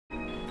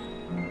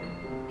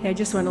Hey, I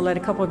just want to let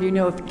a couple of you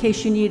know, in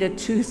case you need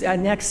a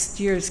next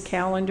year's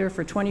calendar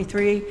for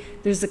 23,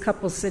 there's a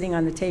couple sitting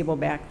on the table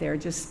back there.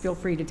 Just feel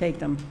free to take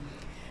them.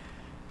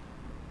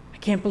 I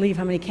can't believe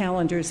how many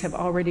calendars have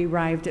already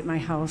arrived at my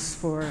house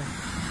for...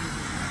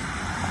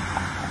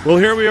 Well,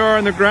 here we are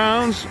on the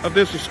grounds of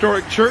this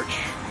historic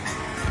church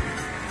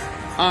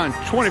on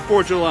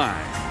 24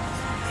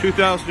 July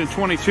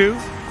 2022,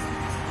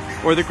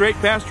 where the great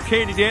Pastor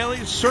Katie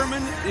Dailey's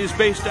sermon is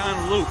based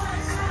on Luke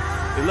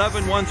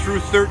 11, 1 through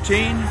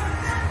 13.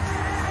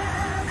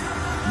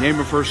 The name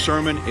of her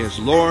sermon is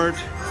Lord,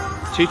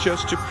 Teach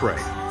Us to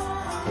Pray.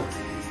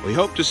 We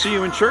hope to see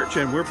you in church,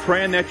 and we're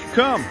praying that you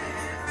come.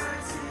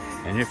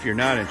 And if you're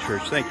not in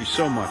church, thank you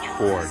so much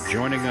for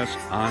joining us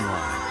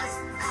online.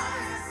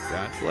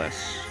 God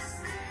bless,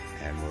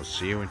 and we'll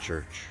see you in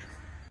church.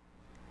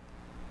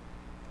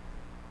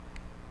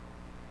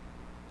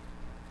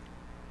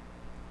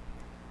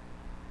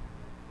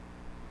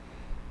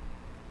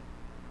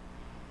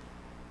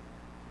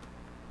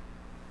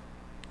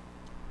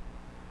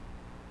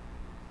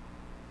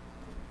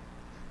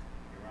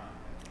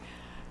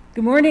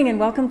 Good morning and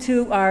welcome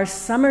to our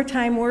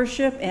summertime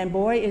worship, and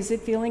boy, is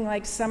it feeling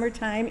like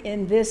summertime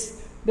in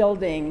this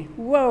building.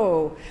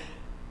 Whoa.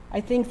 I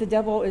think the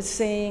devil is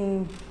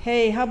saying,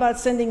 hey, how about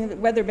sending the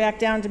weather back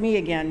down to me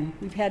again?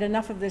 We've had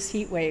enough of this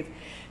heat wave.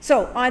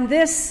 So on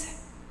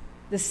this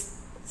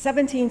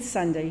 17th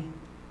Sunday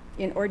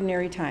in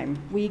ordinary time,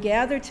 we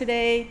gather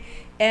today,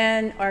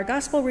 and our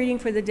gospel reading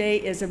for the day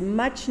is a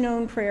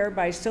much-known prayer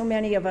by so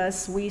many of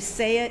us. We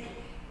say it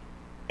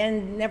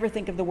and never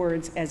think of the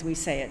words as we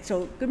say it.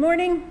 So good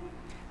morning.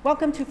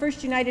 Welcome to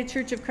First United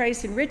Church of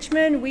Christ in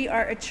Richmond. We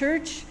are a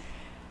church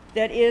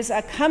that is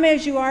a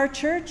come-as-you-are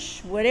church.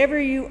 Whatever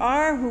you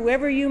are,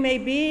 whoever you may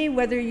be,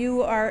 whether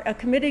you are a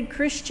committed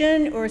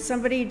Christian or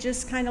somebody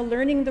just kind of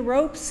learning the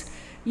ropes,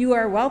 you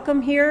are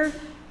welcome here.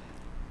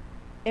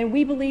 And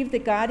we believe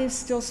that God is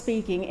still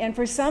speaking. And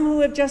for some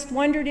who have just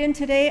wandered in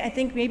today, I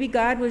think maybe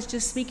God was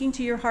just speaking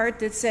to your heart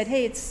that said,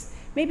 hey, it's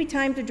maybe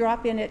time to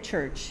drop in at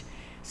church.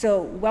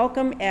 So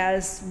welcome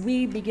as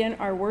we begin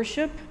our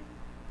worship.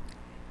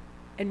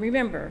 And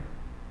remember,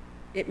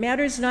 it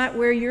matters not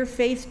where your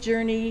faith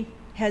journey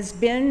has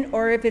been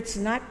or if it's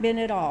not been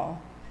at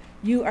all.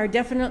 You are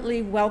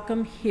definitely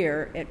welcome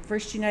here at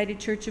First United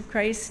Church of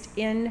Christ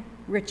in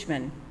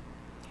Richmond.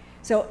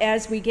 So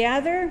as we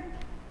gather,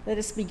 let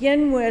us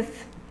begin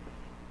with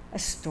a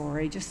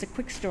story, just a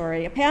quick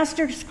story. A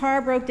pastor's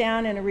car broke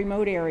down in a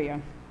remote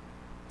area.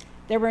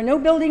 There were no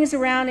buildings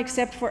around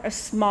except for a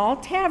small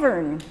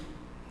tavern.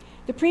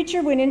 The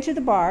preacher went into the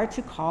bar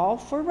to call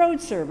for road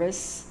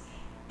service,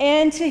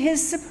 and to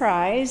his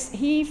surprise,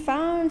 he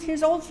found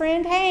his old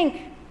friend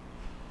Hank.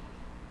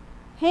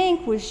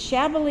 Hank was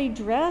shabbily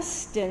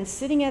dressed and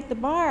sitting at the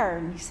bar.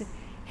 And he said,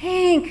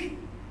 Hank,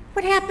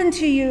 what happened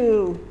to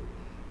you?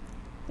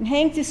 And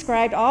Hank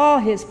described all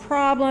his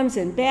problems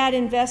and bad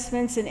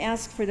investments and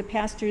asked for the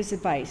pastor's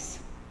advice.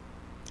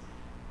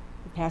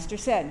 The pastor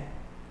said,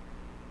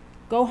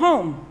 go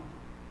home,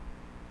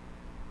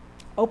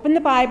 open the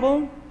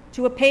Bible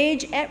to a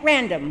page at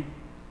random,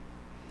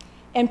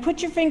 and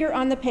put your finger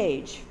on the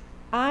page.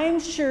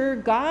 I'm sure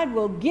God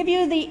will give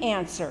you the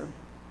answer.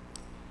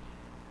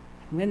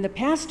 When the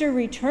pastor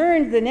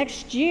returned the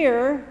next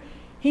year,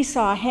 he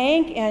saw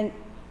Hank, and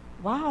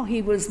wow, he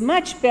was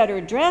much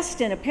better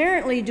dressed and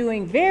apparently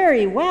doing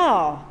very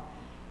well.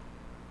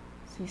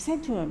 So he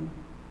said to him,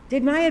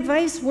 did my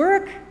advice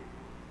work?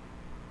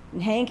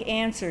 And Hank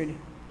answered,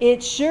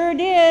 it sure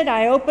did.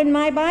 I opened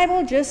my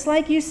Bible just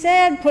like you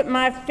said, put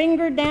my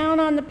finger down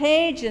on the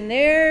page, and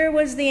there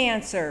was the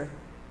answer.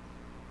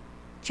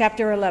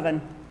 Chapter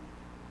 11.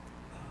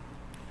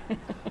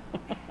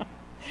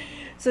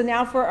 So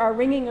now for our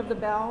ringing of the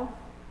bell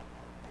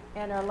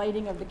and our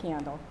lighting of the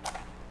candle.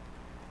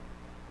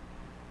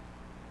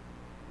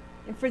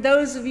 And for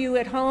those of you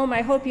at home,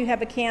 I hope you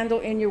have a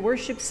candle in your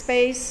worship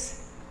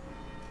space.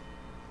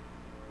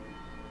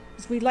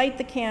 As we light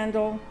the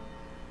candle,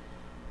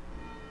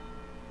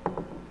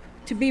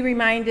 to be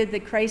reminded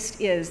that Christ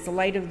is the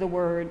light of the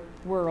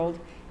world,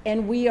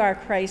 and we are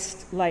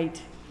Christ's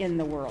light in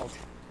the world.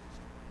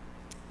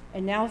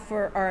 And now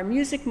for our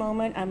music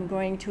moment, I'm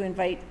going to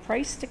invite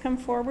Price to come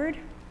forward.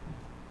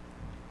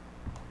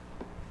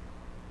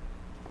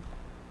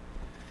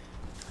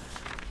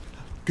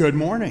 Good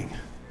morning.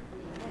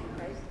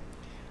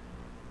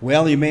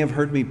 Well, you may have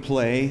heard me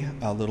play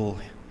a little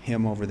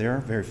hymn over there,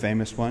 a very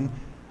famous one.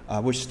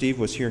 I wish Steve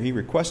was here. He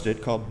requested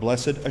it, called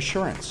Blessed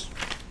Assurance.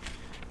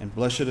 And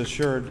blessed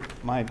assured,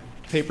 my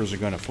papers are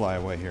going to fly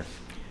away here.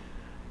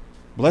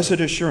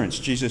 Blessed assurance,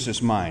 Jesus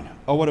is mine.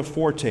 Oh, what a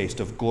foretaste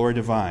of glory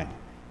divine.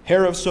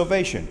 Heir of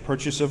salvation,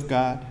 purchase of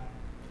God.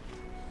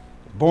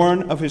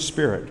 Born of his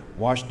Spirit,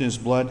 washed in his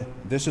blood.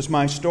 This is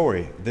my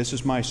story, this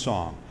is my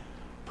song.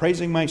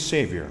 Praising my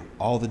Savior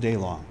all the day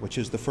long, which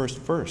is the first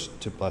verse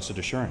to Blessed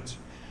Assurance.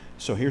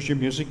 So here's your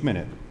music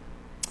minute.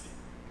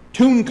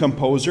 Tune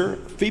composer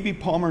Phoebe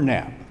Palmer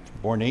Knapp,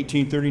 born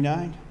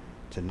 1839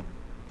 to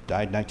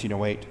died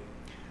 1908,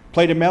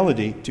 played a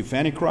melody to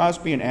Fanny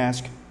Crosby and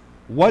asked,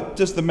 "What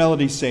does the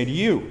melody say to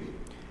you?"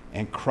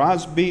 And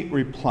Crosby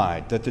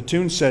replied that the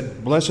tune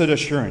said, "Blessed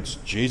assurance,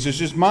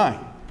 Jesus is mine,"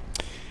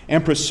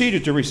 and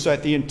proceeded to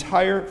recite the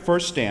entire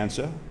first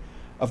stanza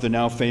of the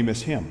now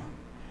famous hymn.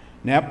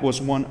 Knapp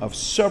was one of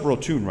several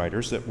tune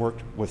writers that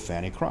worked with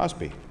Fanny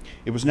Crosby.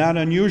 It was not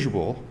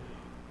unusual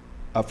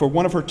for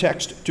one of her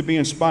texts to be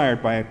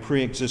inspired by a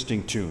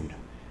pre-existing tune.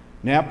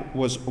 Knapp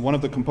was one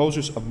of the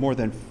composers of more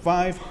than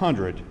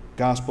 500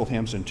 gospel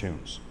hymns and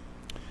tunes.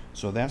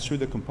 So that's who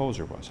the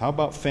composer was. How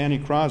about Fanny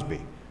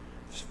Crosby?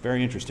 It's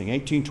very interesting.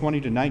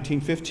 1820 to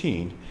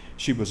 1915,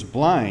 she was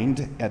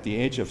blind at the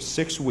age of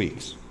 6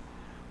 weeks,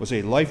 was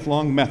a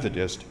lifelong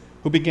Methodist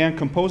who began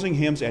composing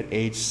hymns at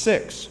age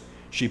 6.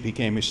 She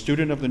became a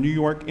student of the New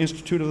York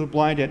Institute of the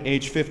Blind at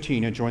age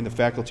 15 and joined the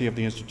faculty of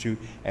the Institute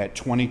at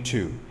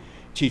 22,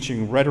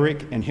 teaching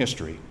rhetoric and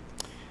history.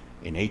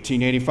 In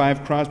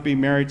 1885, Crosby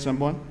married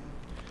someone,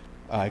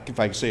 if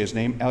I can say his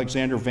name,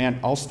 Alexander Van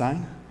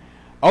Alstyne,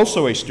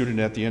 also a student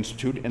at the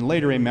Institute and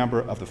later a member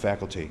of the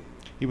faculty.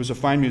 He was a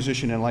fine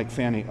musician and, like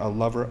Fanny, a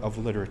lover of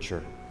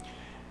literature.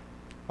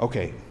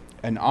 Okay,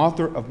 an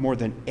author of more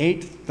than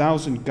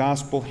 8,000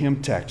 gospel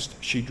hymn texts,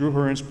 she drew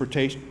her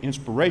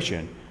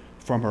inspiration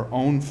from her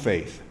own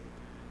faith.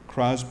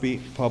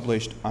 Crosby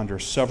published under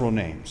several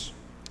names.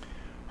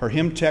 Her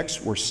hymn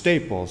texts were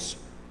staples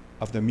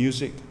of the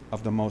music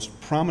of the most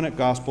prominent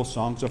gospel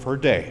songs of her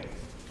day.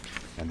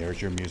 And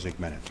there's your music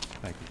minute.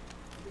 Thank you.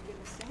 Are we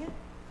going to sing it?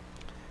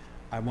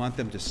 I want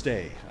them to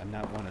stay. I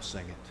not want to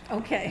sing it.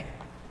 Okay.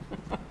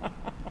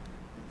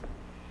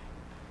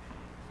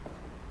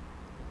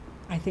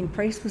 I think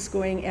Price was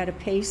going at a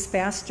pace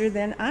faster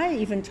than I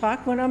even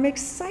talk when I'm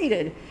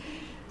excited.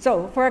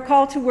 So for our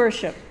call to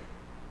worship,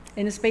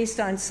 and it's based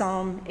on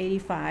Psalm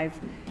 85.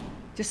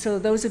 Just so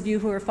those of you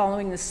who are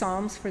following the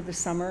Psalms for the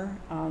summer,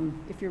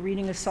 if you're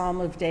reading a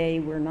Psalm of day,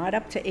 we're not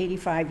up to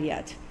 85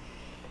 yet.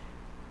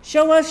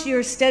 Show us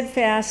your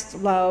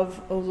steadfast love,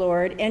 O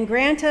Lord, and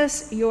grant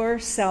us your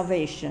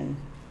salvation.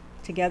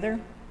 Together,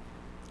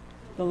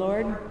 the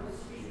Lord.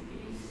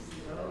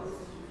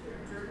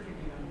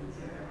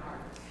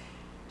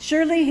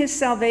 Surely his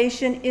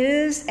salvation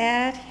is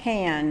at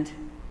hand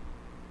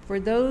for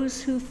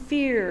those who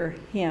fear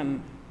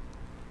him.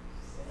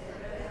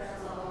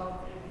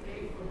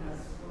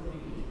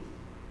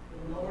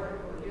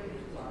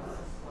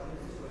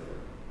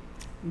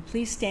 And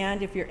please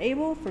stand if you're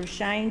able for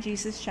Shine,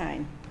 Jesus,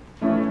 Shine.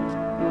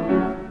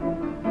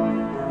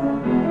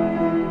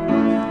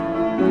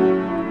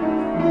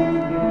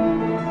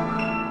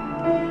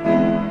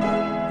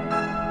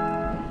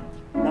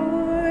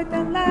 Lord,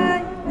 the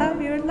light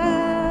of your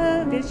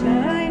love is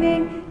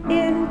shining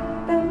in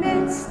the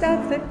midst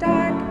of the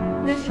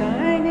darkness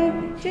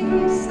shining.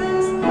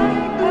 Jesus,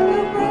 light of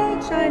the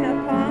world, shine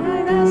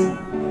upon us.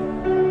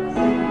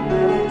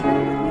 The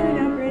truth you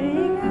now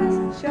bring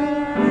us,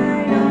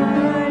 shine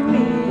on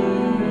me,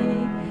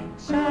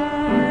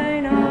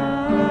 shine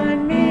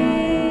on me.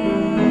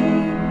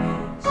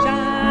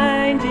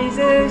 Shine,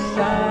 Jesus,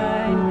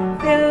 shine,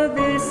 fill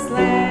this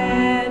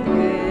land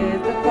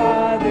with the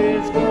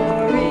Father's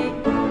glory.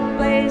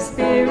 Blaze,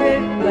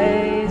 Spirit,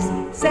 blaze,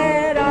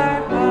 set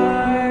our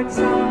hearts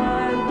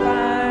on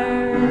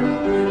fire.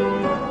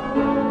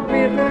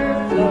 River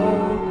flow,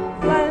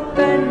 flood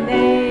the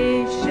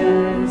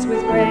nations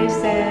with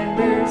grace and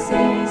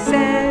mercy.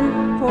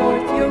 Send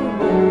forth your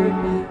word,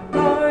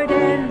 Lord,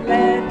 and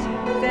let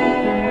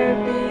there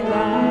be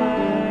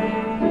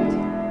light.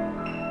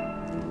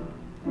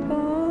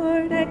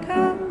 Lord, I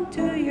come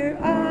to your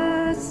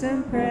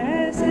awesome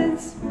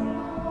presence.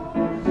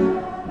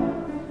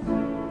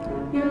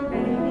 Your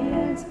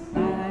radiance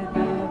by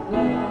the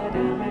blood, I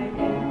might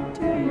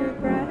enter your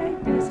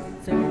brightness.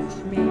 Search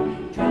me,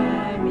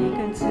 try me,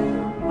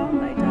 consume all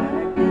my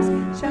darkness.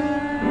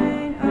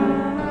 Shine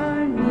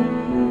on me,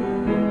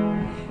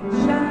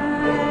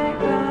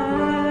 shine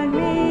on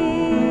me.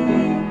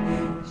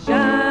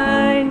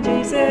 Shine,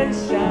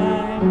 Jesus,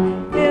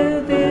 shine,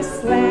 fill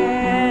this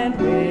land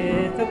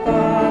with the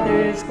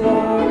Father's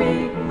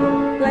glory.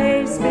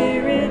 Blaze,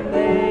 Spirit,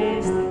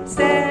 blaze,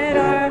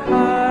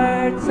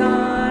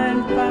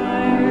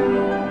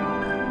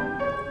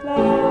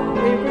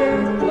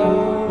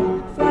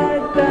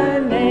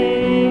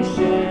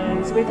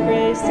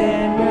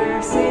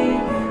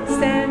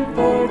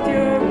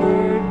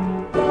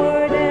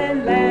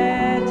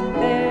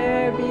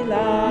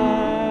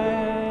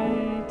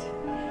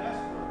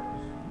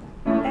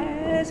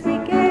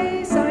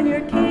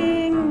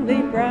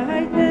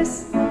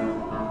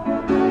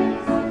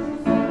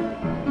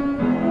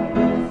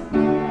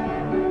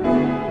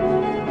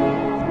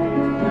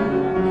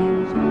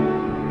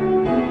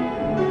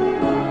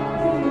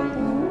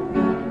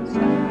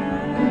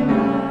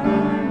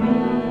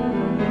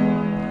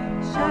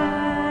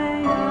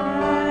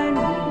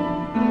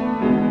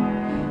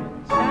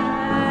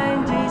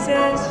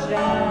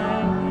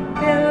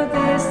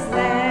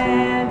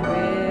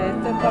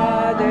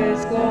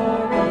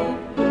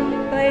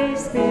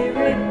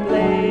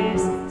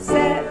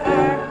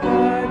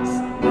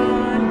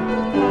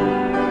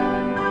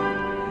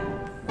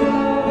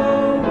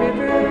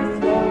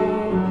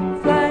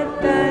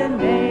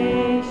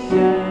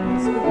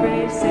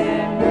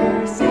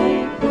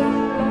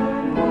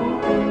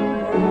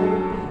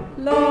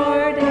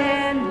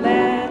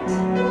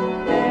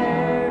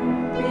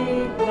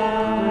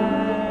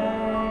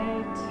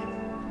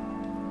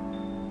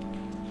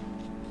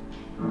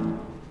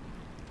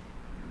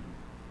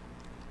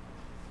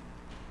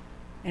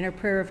 and a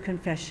prayer of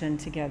confession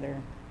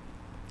together.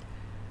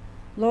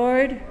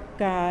 Lord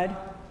God,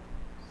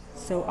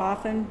 so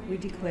often we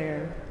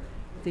declare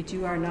that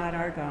you are not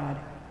our God.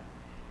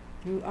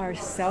 Through our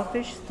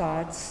selfish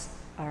thoughts,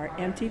 our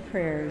empty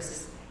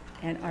prayers,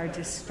 and our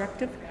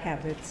destructive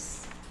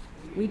habits,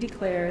 we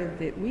declare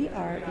that we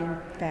are in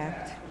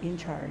fact in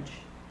charge.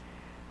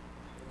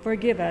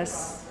 Forgive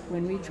us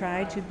when we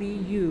try to be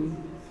you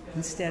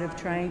instead of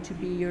trying to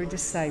be your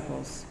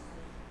disciples.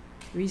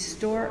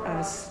 Restore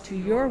us to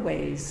your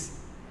ways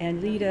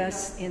and lead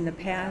us in the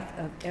path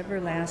of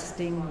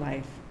everlasting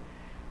life.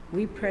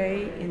 We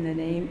pray in the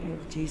name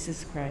of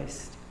Jesus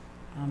Christ.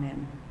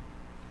 Amen.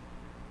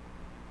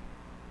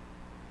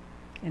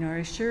 And our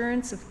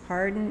assurance of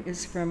pardon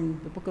is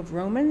from the book of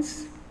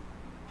Romans,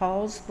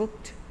 Paul's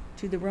book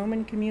to the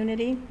Roman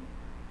community.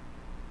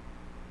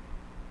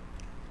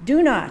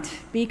 Do not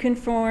be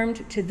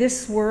conformed to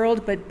this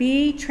world, but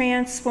be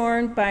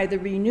transformed by the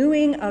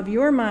renewing of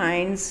your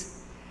minds,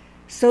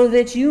 so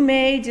that you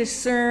may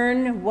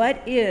discern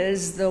what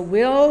is the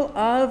will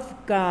of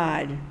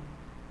God,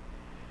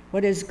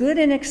 what is good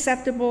and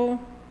acceptable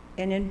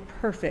and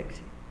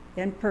perfect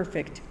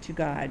to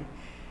God.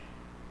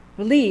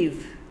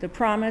 Believe the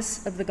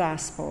promise of the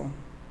gospel.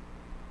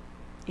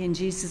 In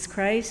Jesus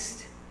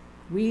Christ,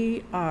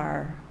 we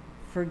are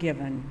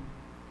forgiven.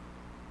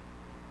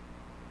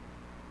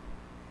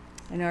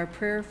 And our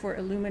prayer for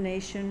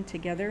illumination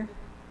together.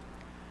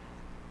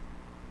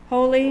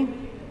 Holy,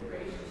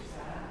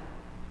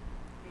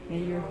 may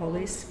your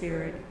Holy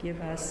Spirit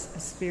give us a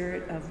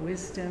spirit of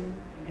wisdom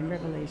and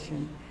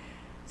revelation,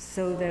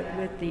 so that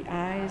with the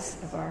eyes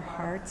of our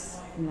hearts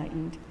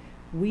enlightened,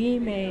 we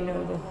may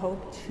know the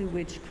hope to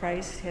which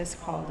Christ has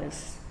called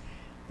us,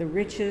 the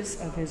riches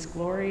of his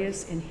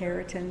glorious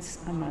inheritance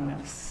among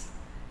us,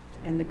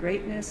 and the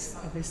greatness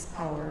of his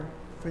power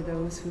for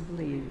those who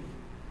believe.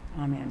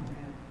 Amen.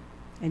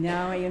 And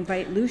now I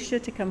invite Lucia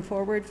to come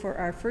forward for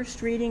our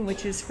first reading,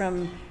 which is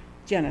from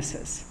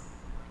Genesis.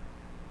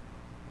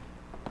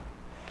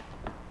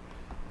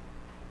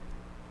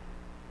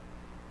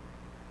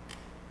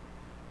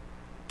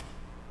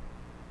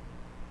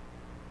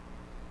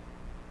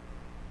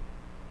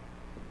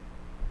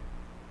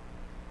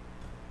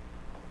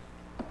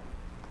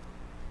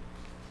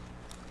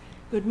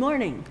 Good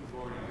morning.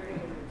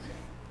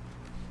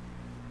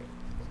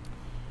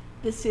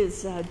 This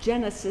is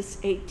Genesis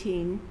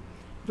 18,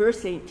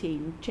 verse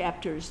 18,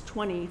 chapters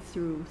 20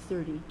 through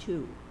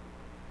 32.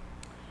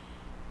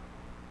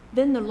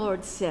 Then the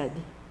Lord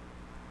said,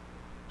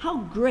 "How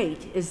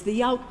great is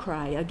the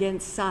outcry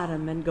against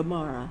Sodom and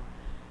Gomorrah,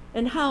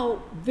 and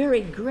how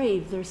very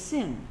grave their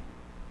sin.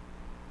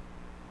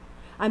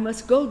 I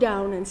must go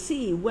down and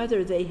see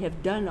whether they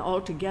have done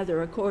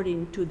altogether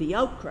according to the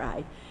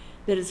outcry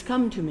that has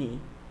come to me,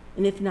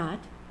 and if not,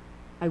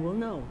 I will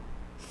know."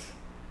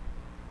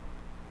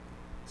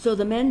 So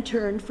the men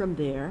turned from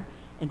there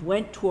and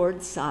went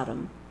toward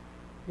Sodom,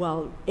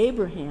 while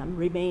Abraham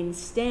remained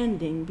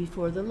standing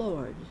before the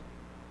Lord.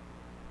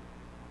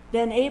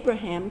 Then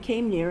Abraham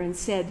came near and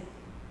said,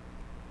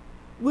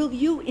 "Will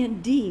you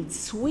indeed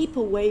sweep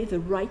away the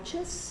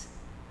righteous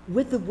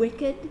with the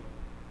wicked?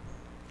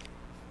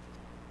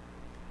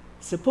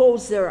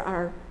 Suppose there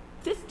are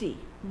 50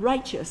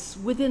 righteous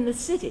within the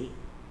city.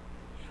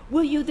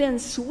 Will you then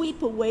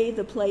sweep away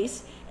the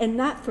place and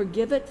not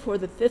forgive it for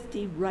the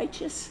 50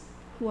 righteous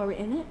who are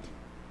in it?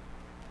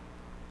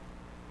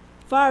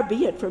 Far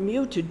be it from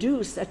you to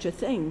do such a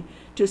thing,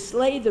 to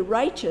slay the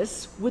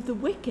righteous with the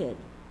wicked,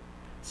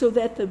 so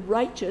that the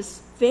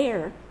righteous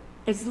fare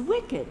as the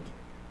wicked.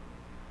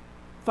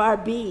 Far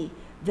be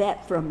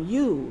that from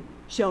you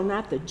shall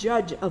not the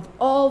judge of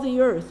all the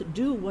earth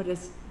do what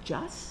is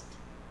just?"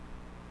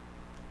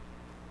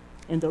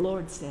 And the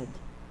Lord said,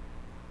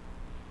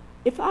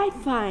 "If I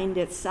find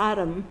at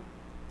Sodom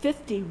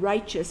 50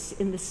 righteous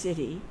in the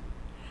city,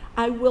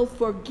 I will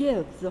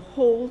forgive the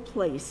whole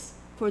place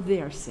for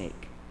their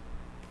sake."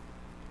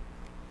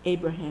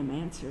 Abraham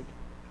answered,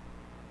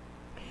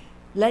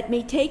 "Let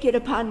me take it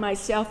upon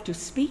myself to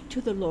speak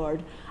to the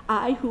Lord,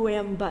 I who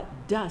am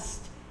but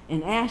dust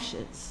and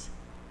ashes.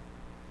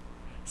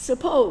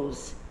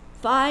 Suppose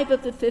 5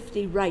 of the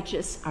 50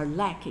 righteous are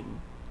lacking.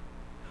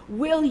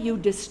 Will you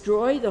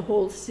destroy the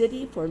whole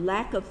city for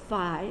lack of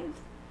 5?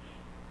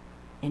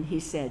 And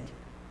he said,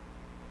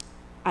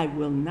 "I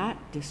will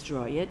not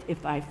destroy it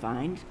if I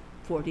find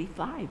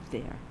 45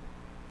 there."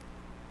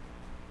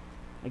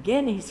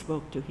 Again he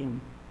spoke to him,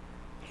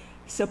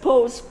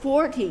 "Suppose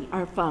 40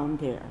 are found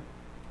there."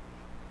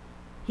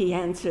 He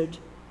answered,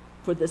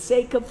 "For the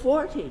sake of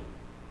 40,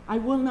 I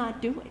will not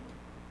do it."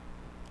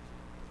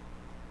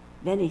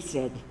 Then he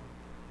said,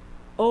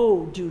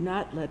 "Oh, do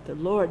not let the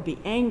Lord be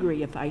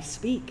angry if I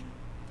speak.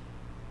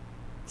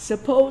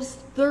 Suppose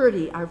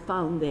 30 are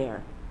found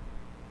there."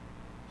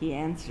 He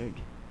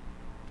answered,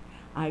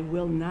 "I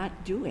will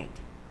not do it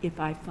if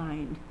I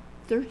find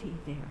 30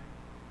 there."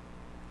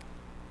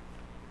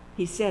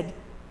 He said,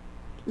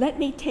 "Let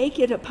me take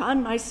it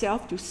upon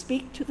myself to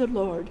speak to the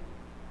Lord.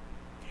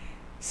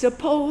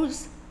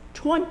 Suppose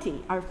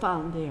 20 are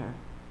found there."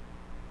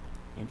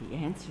 And he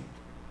answered,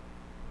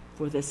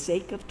 for the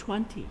sake of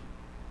 20,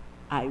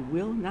 I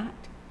will not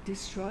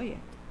destroy it.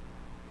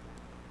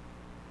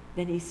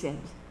 Then he said,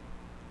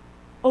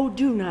 oh,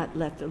 do not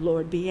let the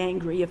Lord be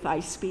angry if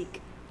I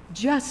speak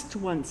just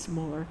once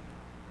more.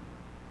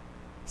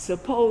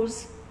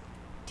 Suppose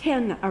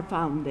 10 are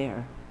found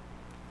there.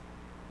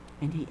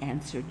 And he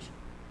answered,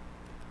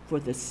 for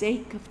the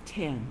sake of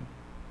 10,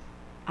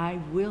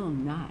 I will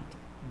not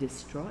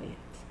destroy it.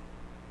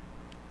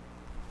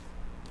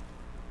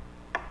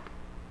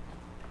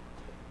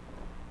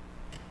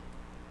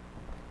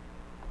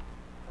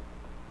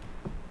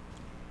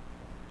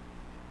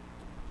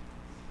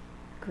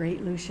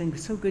 Great, Lucian.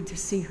 So good to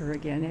see her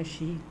again, as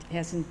she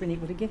hasn't been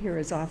able to get here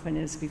as often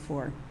as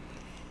before.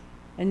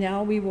 And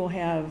now we will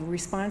have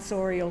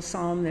responsorial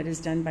psalm that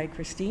is done by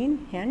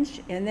Christine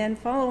Hensch, and then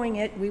following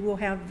it, we will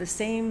have the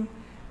same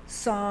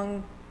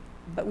song,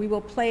 but we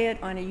will play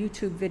it on a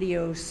YouTube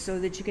video so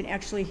that you can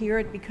actually hear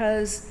it,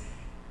 because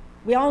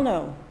we all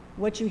know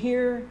what you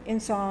hear in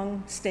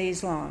song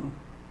stays long.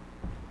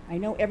 I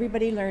know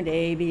everybody learned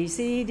A, B,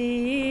 C, D,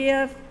 E,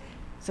 F,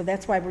 so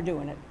that's why we're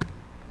doing it.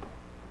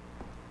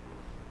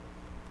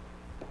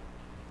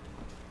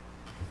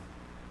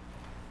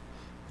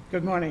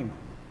 Good morning.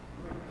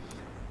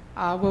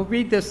 We'll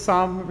read this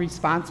psalm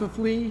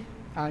responsively.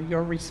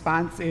 Your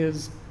response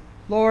is,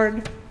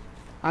 Lord,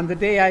 on the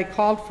day I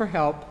called for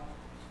help,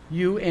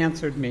 you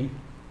answered me.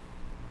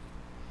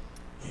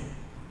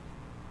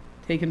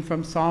 Taken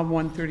from Psalm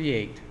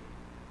 138.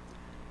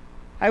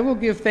 I will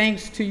give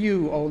thanks to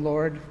you, O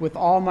Lord, with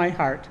all my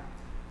heart,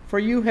 for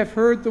you have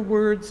heard the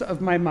words of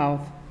my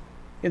mouth.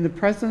 In the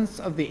presence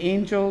of the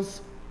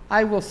angels,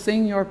 I will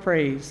sing your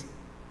praise.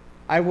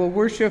 I will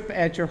worship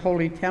at your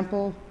holy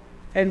temple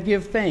and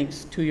give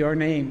thanks to your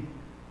name.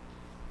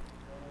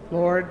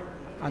 Lord,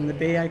 on the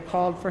day I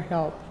called for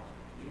help,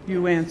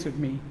 you answered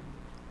me.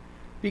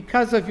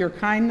 Because of your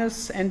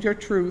kindness and your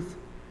truth,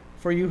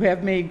 for you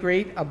have made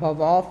great above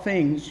all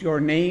things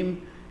your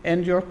name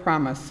and your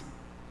promise.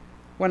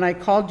 When I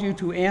called you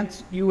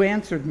you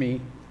answered me.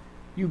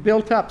 You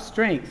built up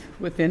strength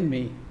within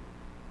me.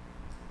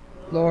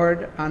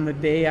 Lord, on the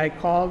day I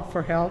called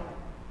for help,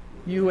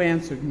 you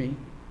answered me.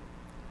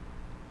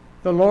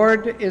 The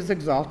Lord is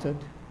exalted,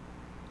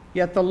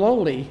 yet the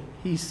lowly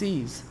he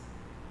sees,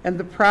 and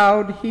the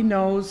proud he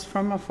knows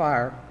from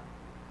afar.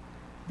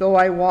 Though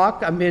I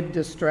walk amid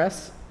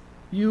distress,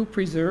 you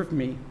preserve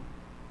me.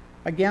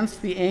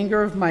 Against the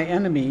anger of my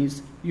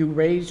enemies, you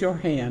raise your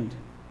hand.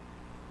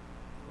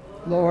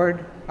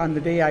 Lord, on the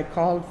day I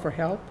called for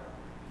help,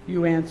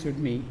 you answered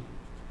me.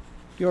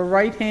 Your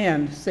right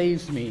hand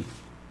saves me.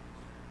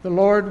 The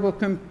Lord will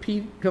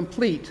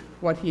complete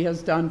what he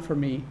has done for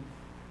me.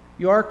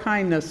 Your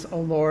kindness, O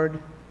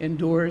Lord,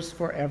 endures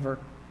forever.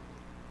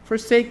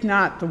 Forsake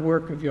not the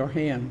work of your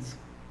hands.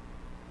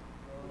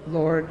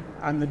 Lord,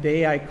 on the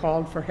day I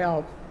called for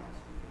help,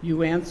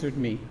 you answered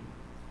me.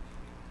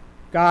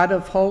 God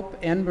of hope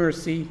and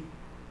mercy,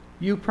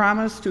 you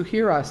promise to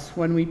hear us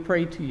when we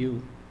pray to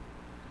you.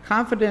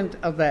 Confident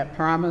of that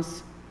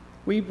promise,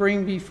 we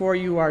bring before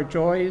you our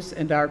joys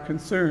and our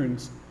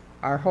concerns,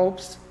 our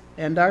hopes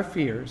and our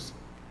fears.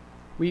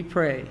 We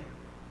pray.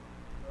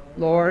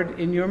 Lord,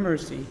 in your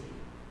mercy,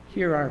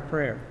 hear our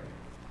prayer.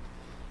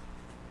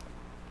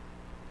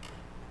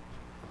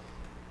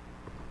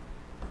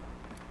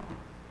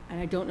 And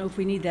I don't know if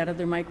we need that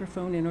other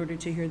microphone in order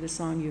to hear the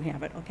song. You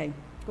have it. Okay,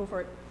 go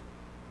for it.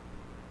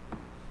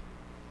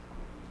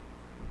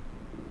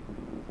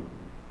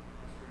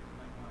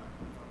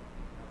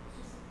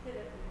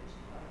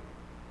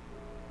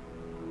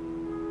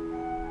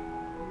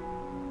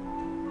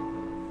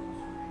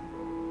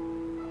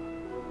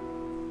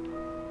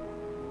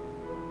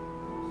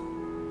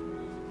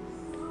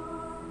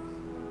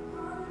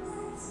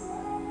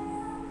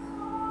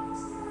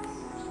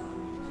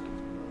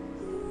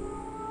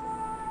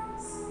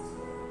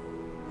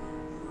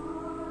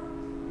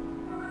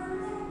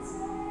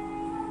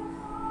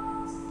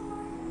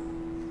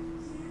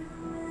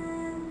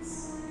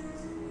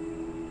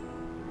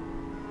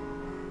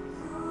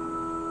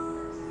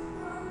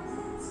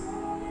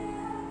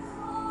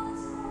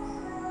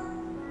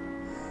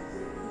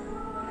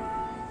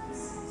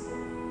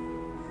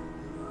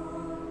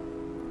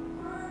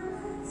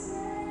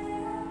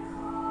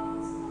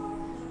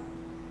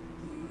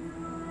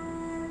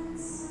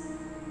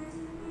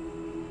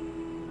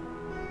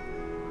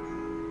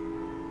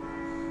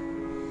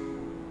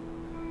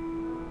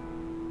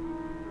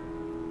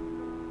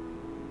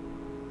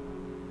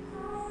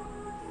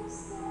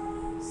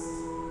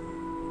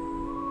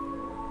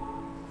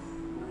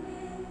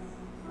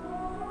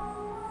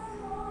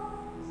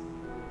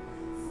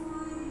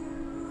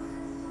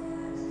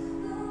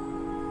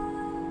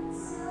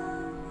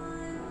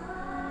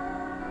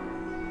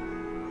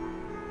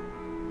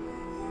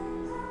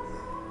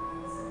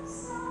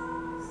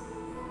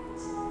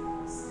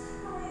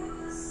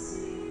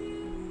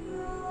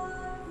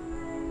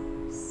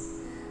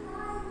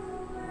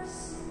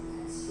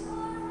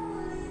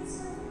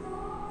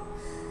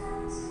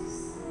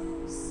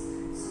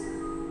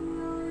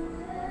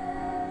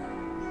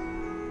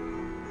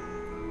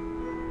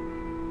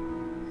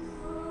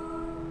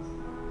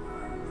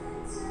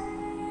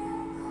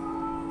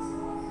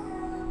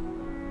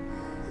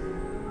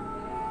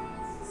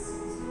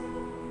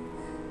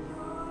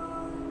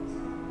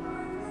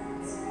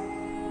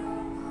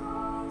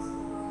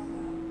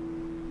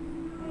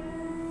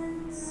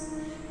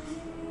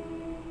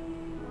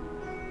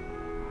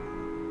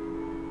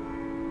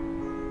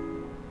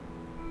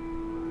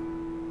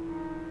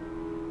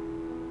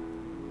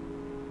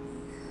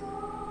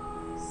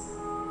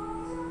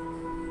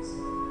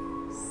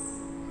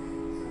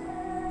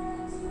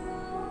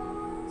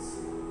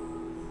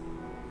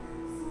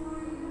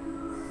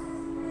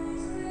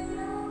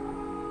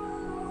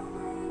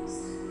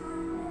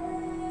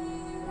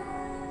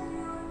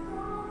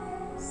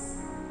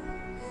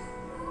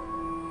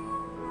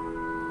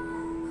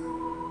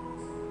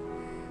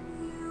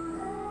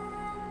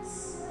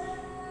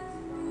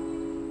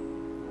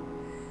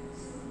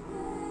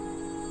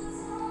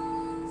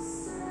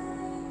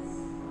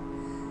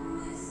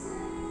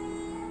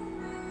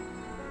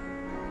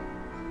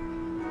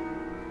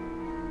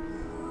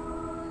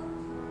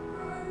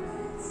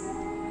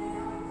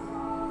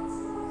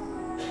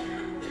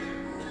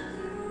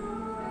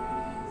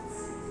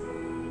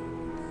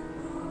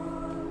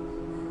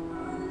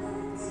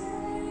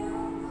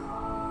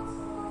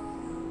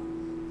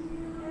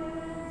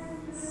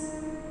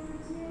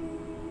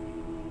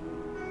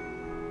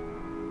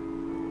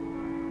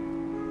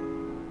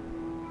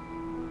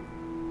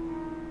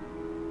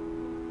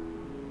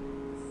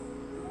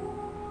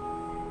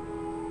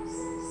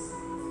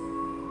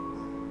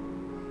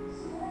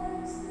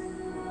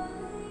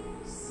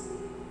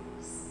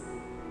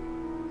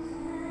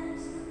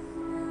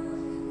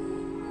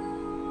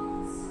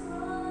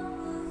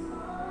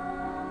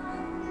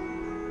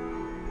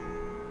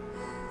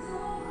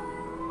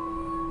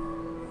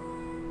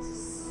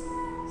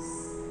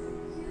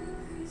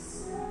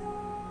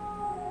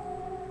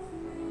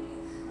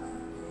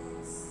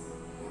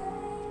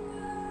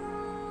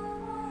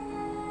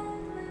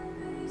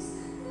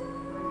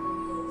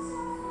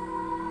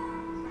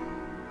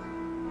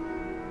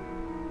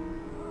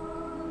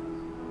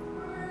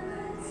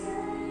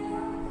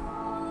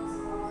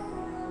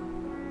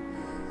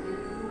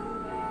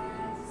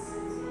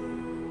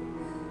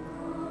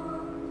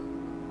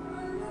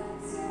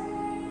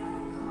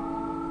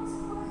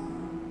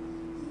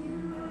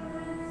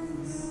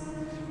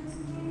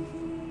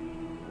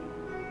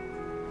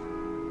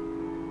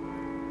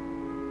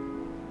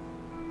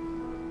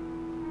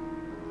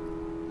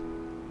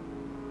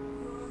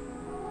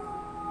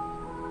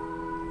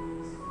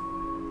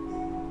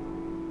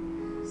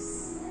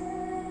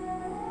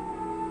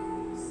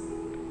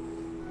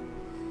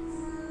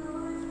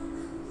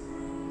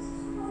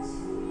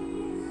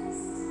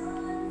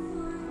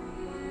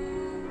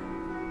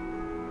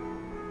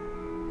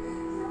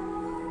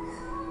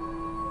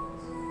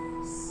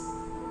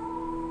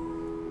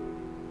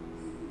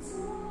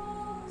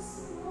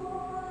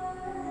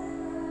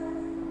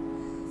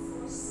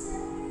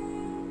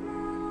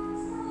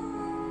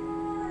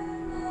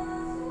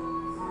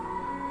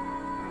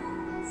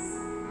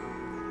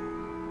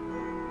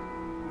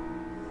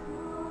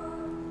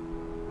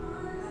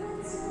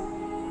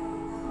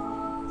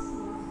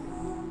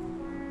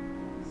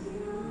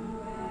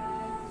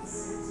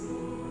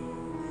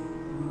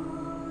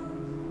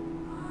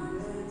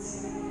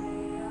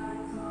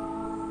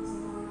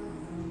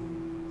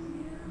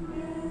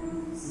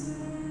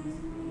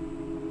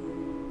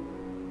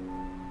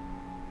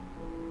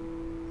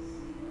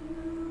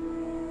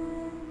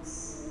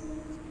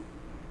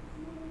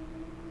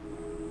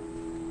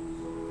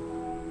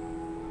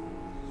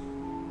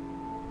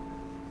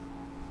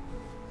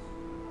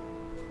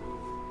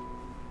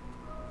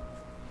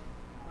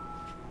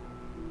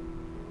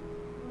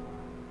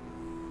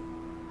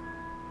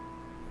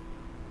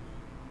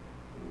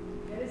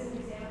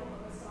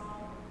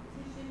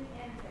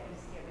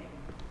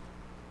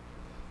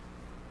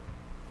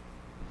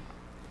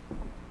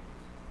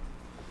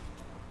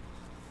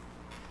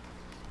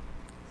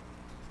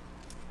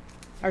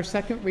 Our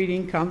second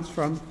reading comes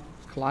from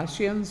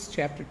Colossians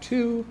chapter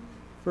 2,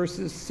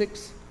 verses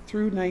 6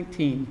 through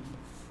 19.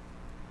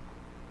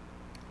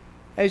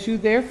 As you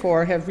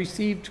therefore have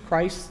received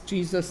Christ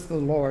Jesus the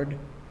Lord,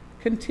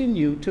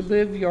 continue to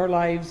live your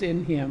lives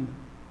in him,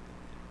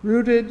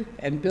 rooted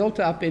and built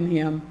up in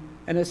him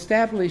and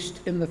established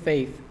in the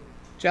faith,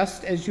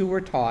 just as you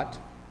were taught,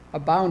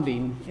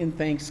 abounding in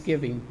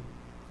thanksgiving.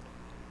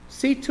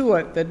 See to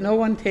it that no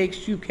one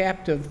takes you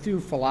captive through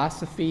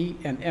philosophy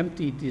and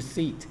empty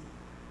deceit,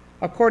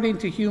 according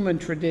to human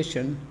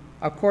tradition,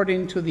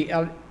 according to the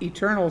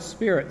eternal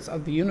spirits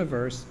of the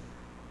universe,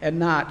 and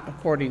not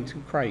according to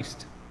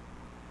Christ.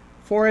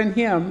 For in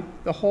him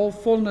the whole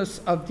fullness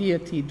of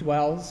deity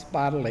dwells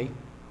bodily,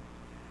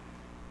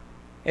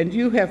 and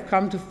you have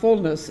come to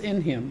fullness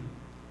in him,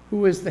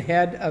 who is the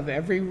head of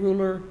every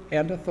ruler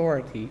and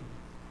authority.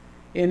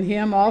 In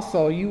him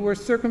also you were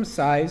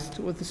circumcised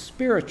with a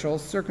spiritual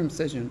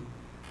circumcision,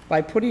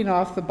 by putting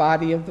off the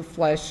body of the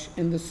flesh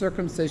in the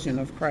circumcision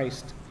of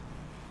Christ.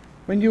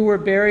 When you were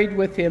buried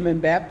with him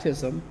in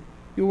baptism,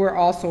 you were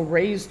also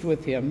raised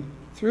with him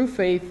through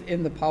faith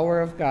in the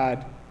power of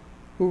God,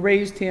 who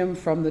raised him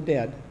from the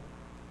dead.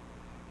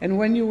 And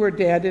when you were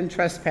dead in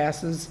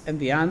trespasses and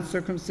the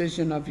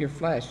uncircumcision of your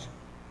flesh,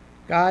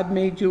 God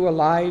made you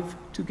alive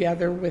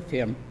together with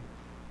him,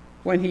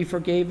 when he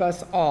forgave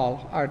us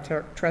all our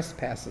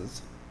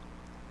trespasses,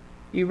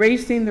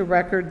 erasing the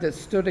record that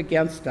stood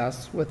against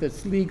us with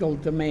its legal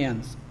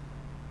demands.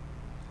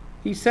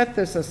 He set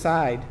this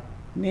aside,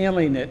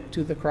 nailing it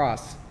to the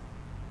cross.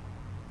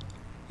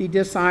 He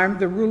disarmed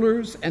the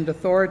rulers and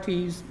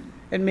authorities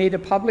and made a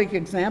public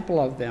example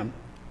of them,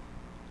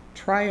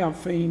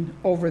 triumphing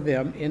over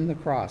them in the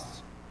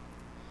cross.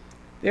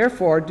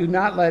 Therefore, do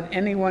not let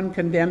anyone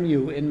condemn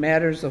you in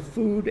matters of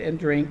food and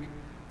drink,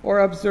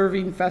 or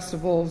observing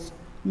festivals,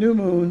 new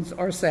moons,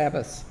 or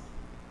Sabbaths.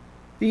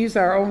 These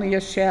are only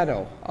a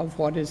shadow of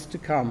what is to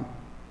come,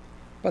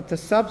 but the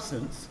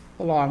substance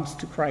belongs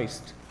to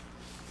Christ.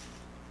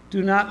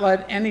 Do not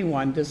let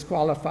anyone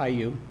disqualify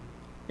you,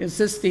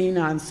 insisting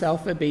on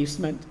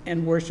self-abasement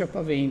and worship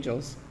of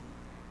angels,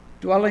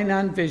 dwelling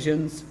on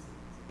visions,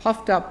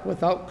 puffed up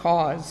without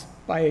cause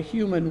by a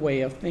human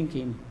way of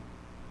thinking,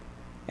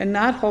 and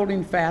not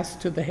holding fast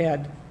to the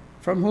head,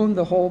 from whom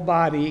the whole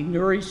body,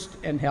 nourished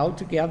and held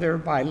together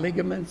by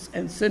ligaments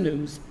and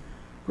sinews,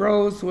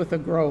 grows with a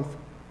growth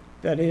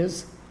that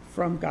is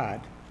from God.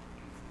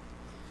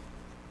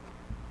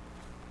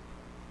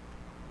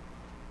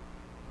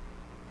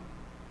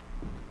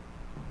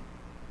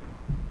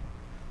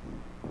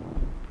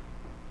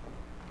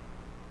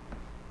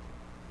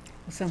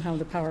 Somehow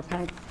the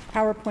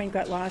PowerPoint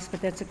got lost,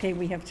 but that's okay,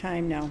 we have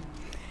time now.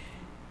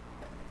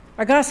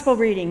 Our gospel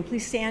reading,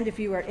 please stand if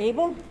you are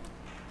able.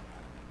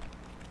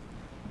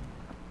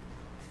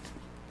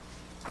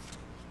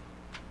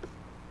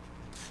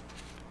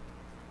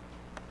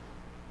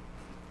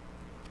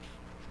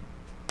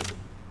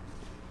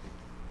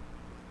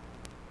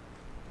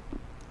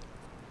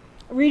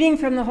 A reading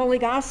from the Holy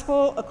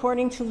Gospel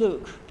according to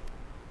Luke.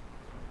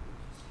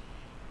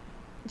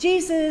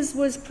 Jesus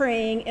was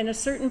praying in a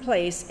certain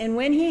place, and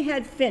when he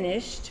had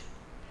finished,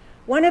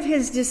 one of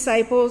his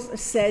disciples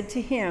said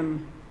to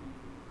him,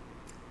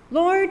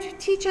 "Lord,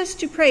 teach us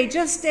to pray,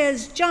 just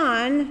as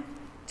John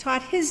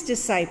taught his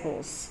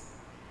disciples."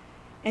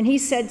 And he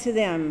said to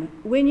them,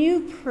 "When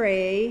you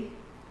pray,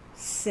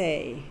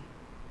 say,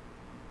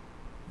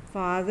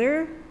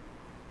 'Father,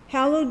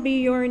 hallowed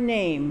be your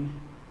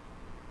name.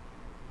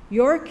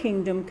 Your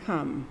kingdom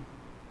come.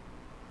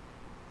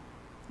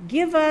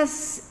 Give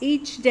us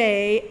each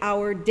day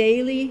our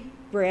daily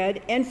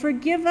bread, and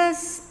forgive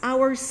us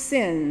our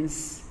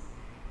sins,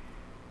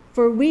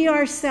 for we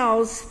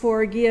ourselves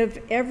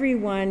forgive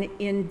everyone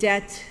in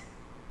debt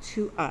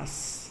to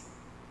us.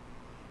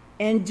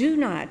 And do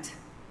not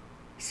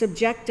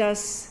subject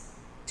us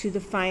to the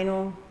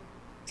final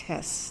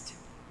test.'"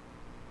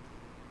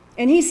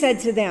 And he said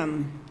to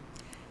them,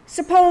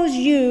 "Suppose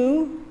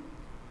you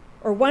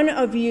or one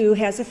of you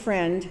has a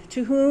friend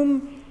to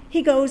whom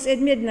he goes at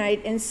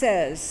midnight and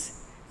says,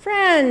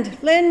 'Friend,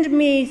 lend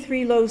me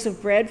 3 loaves of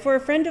bread, for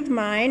a friend of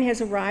mine has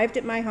arrived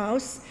at my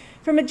house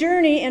from a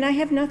journey, and I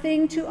have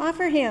nothing to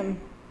offer him.'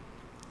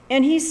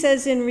 And he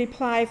says in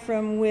reply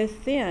from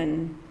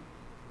within,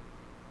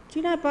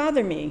 'Do not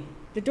bother me.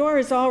 The door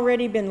has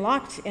already been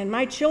locked, and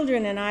my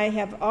children and I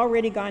have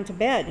already gone to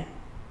bed.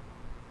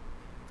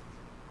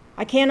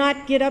 I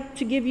cannot get up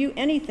to give you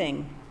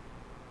anything.'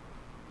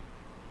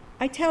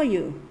 I tell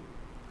you,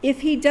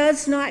 if he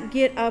does not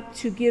get up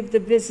to give the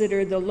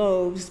visitor the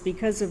loaves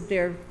because of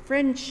their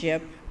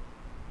friendship,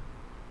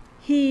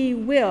 he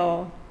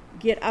will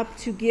get up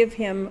to give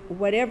him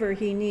whatever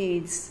he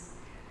needs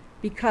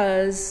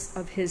because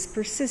of his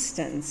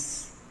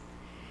persistence.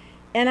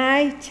 And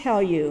I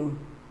tell you,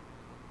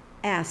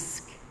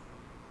 ask,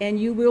 and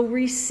you will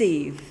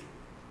receive.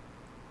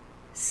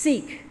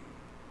 Seek,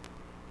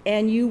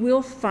 and you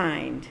will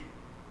find.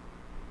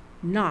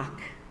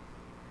 Knock,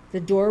 the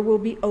door will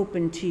be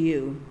opened to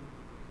you.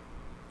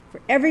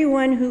 For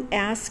everyone who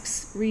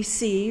asks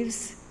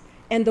receives,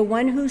 and the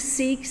one who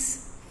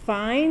seeks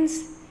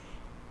finds,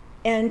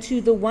 and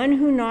to the one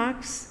who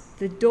knocks,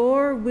 the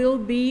door will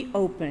be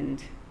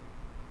opened.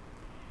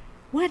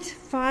 What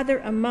father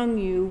among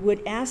you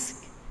would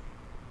ask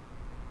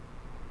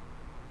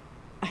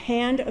a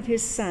hand of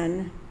his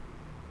son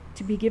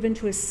to be given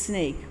to a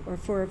snake or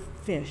for a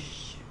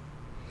fish?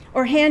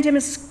 Or hand him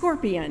a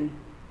scorpion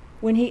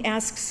when he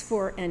asks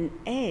for an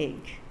egg?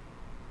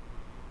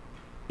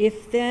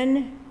 If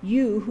then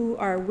you who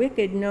are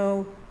wicked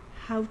know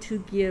how to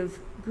give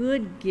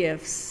good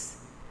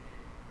gifts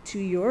to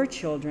your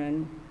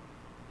children,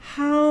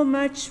 how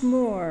much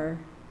more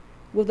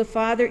will the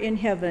Father in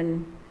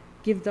heaven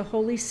give the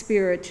Holy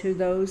Spirit to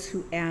those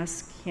who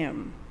ask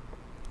him?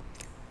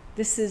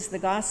 This is the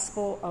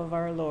gospel of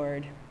our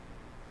Lord.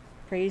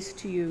 Praise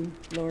to you,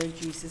 Lord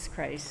Jesus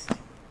Christ.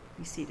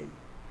 Be seated.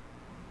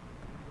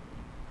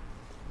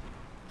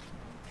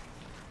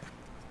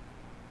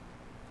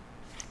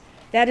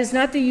 That is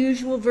not the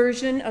usual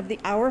version of the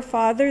Our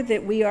Father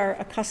that we are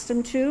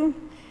accustomed to.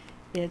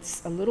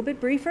 It's a little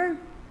bit briefer,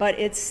 but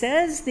it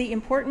says the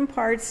important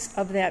parts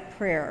of that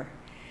prayer.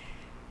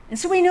 And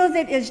so we know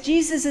that as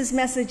Jesus'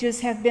 messages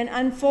have been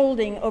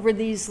unfolding over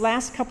these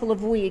last couple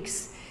of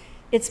weeks,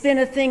 it's been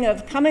a thing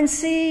of come and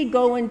see,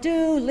 go and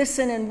do,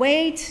 listen and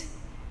wait.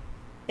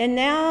 And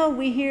now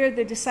we hear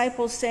the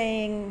disciples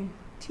saying,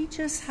 teach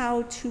us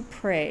how to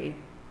pray.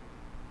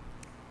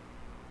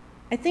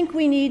 I think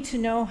we need to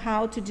know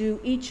how to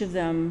do each of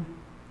them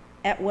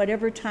at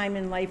whatever time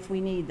in life we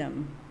need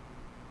them.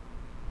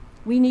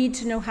 We need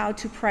to know how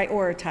to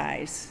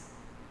prioritize.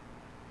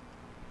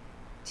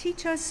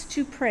 Teach us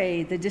to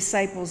pray, the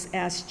disciples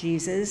asked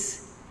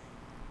Jesus.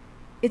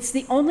 It's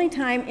the only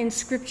time in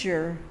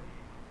Scripture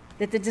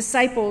that the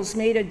disciples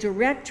made a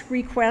direct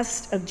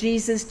request of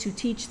Jesus to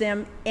teach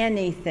them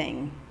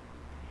anything.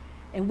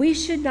 And we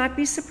should not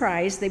be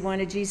surprised they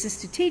wanted Jesus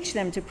to teach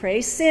them to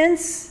pray,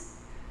 since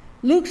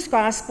Luke's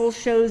gospel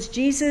shows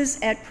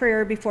Jesus at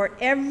prayer before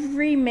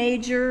every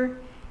major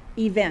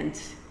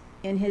event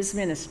in his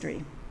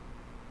ministry.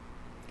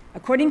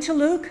 According to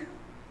Luke,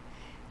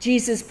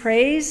 Jesus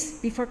prays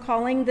before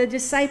calling the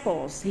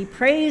disciples. He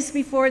prays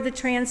before the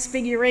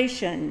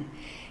transfiguration,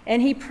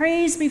 and he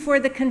prays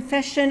before the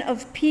confession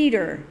of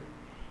Peter,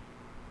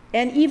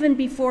 and even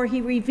before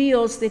he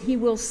reveals that he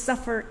will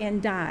suffer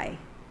and die.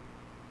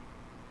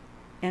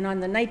 And on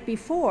the night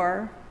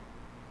before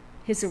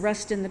his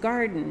arrest in the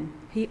garden,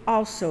 he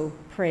also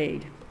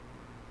prayed.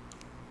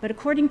 But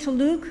according to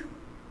Luke,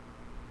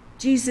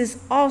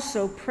 Jesus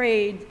also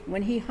prayed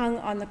when he hung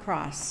on the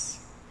cross.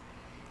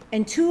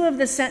 And two of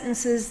the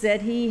sentences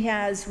that he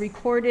has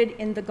recorded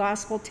in the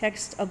gospel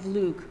text of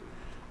Luke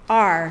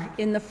are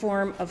in the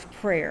form of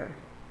prayer.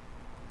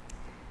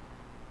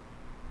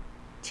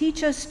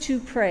 Teach us to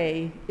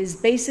pray is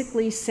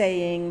basically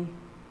saying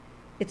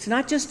it's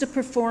not just a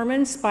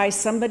performance by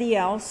somebody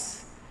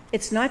else.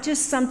 It's not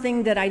just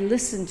something that I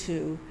listen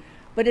to,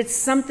 but it's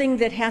something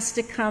that has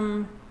to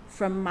come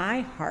from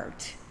my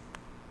heart.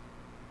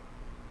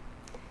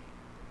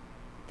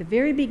 The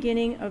very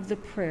beginning of the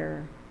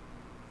prayer,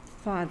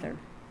 Father,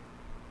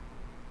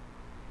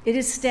 it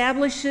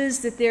establishes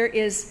that there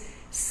is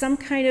some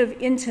kind of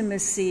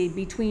intimacy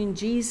between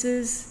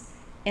Jesus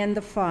and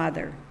the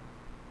Father.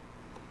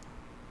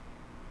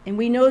 And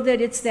we know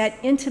that it's that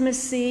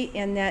intimacy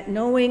and that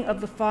knowing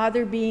of the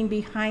Father being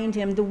behind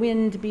him, the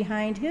wind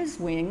behind his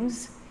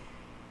wings,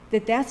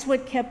 that's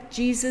what kept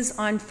Jesus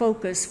on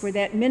focus for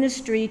that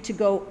ministry to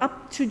go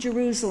up to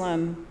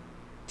Jerusalem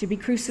to be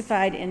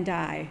crucified and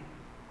die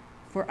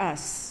for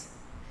us.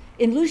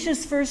 In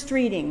Lucia's first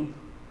reading,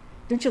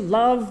 don't you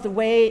love the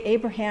way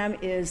Abraham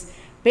is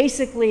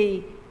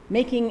basically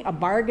making a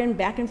bargain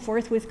back and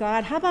forth with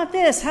God? How about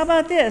this? How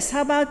about this?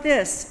 How about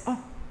this?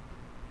 Oh,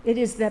 it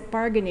is that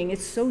bargaining.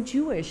 It's so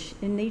Jewish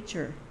in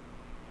nature.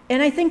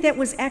 And I think that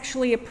was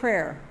actually a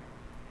prayer.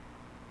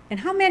 And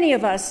how many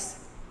of us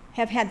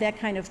have had that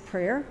kind of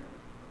prayer?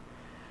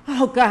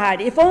 Oh,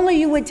 God, if only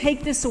you would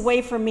take this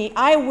away from me,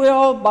 I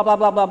will, blah, blah,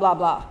 blah, blah, blah,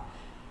 blah.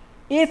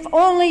 If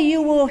only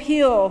you will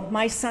heal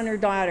my son or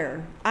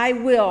daughter, I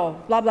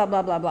will, blah, blah,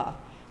 blah, blah, blah.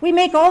 We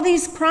make all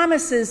these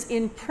promises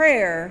in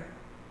prayer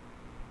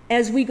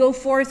as we go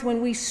forth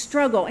when we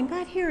struggle. And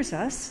God hears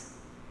us.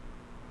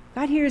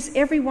 God hears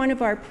every one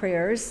of our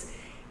prayers,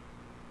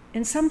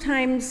 and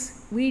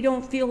sometimes we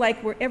don't feel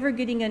like we're ever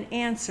getting an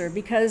answer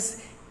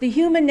because the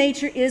human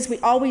nature is we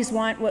always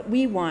want what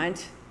we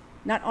want,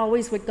 not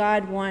always what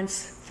God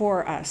wants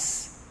for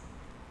us.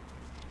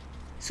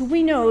 So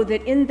we know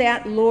that in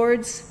that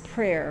Lord's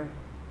Prayer,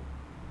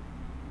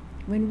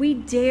 when we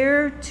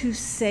dare to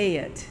say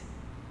it,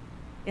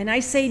 and I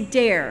say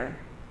dare,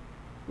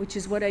 which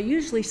is what I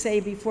usually say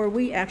before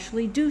we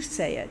actually do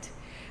say it,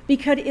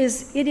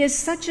 because it is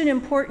such an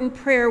important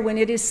prayer when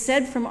it is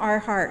said from our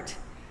heart.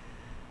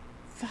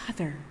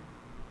 Father,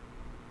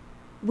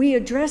 we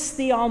address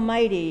the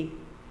Almighty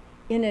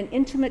in an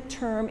intimate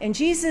term, and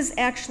Jesus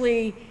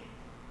actually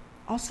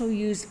also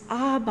used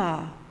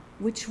Abba,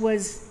 which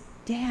was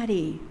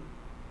Daddy.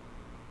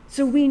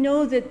 So we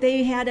know that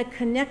they had a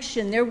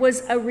connection. There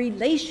was a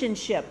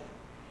relationship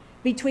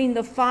between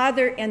the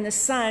Father and the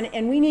Son,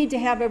 and we need to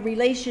have a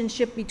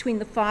relationship between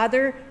the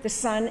Father, the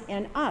Son,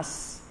 and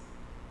us.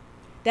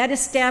 That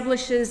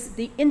establishes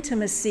the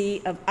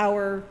intimacy of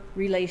our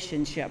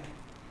relationship.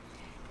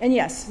 And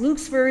yes,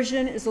 Luke's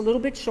version is a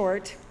little bit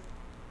short,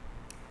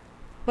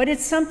 but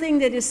it's something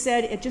that is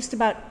said at just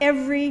about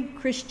every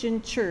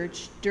Christian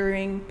church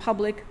during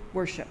public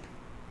worship.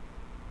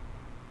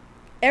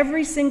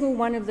 Every single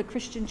one of the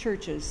Christian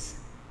churches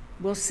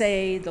will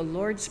say the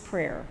Lord's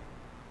Prayer.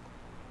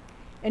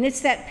 And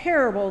it's that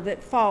parable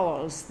that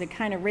follows that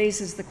kind of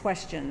raises the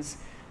questions.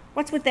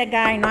 What's with that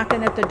guy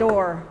knocking at the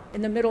door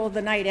in the middle of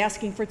the night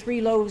asking for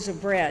 3 loaves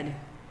of bread?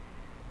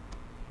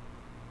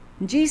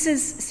 And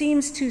Jesus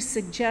seems to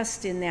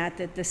suggest in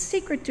that the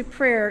secret to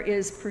prayer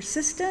is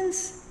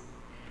persistence,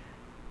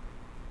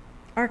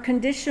 our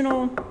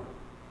conditional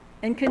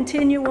and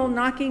continual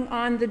knocking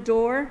on the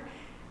door.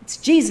 It's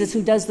Jesus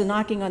who does the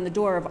knocking on the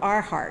door of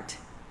our heart.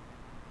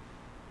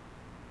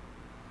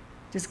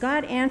 Does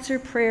God answer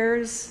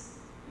prayers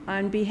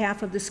on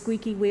behalf of the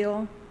squeaky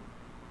wheel?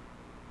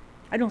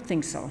 I don't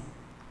think so.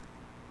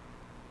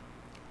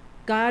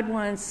 God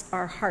wants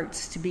our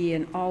hearts to be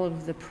in all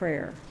of the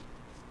prayer.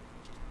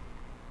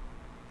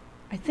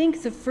 I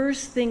think the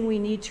first thing we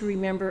need to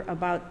remember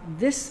about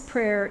this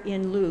prayer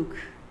in Luke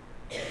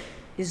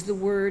is the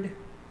word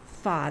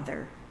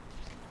Father.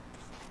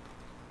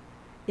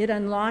 It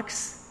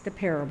unlocks the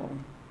parable.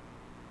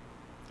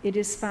 It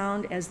is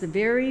found as the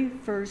very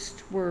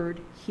first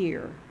word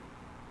here.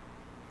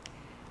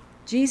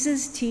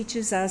 Jesus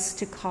teaches us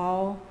to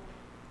call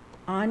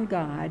on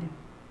God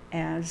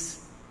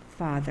as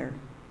Father.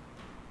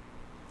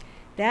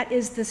 That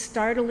is the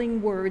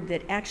startling word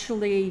that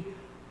actually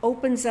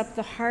opens up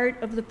the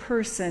heart of the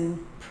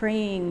person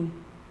praying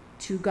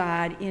to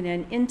God in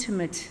an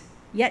intimate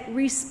yet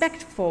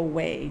respectful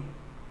way.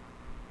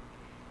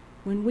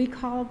 When we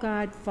call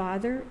God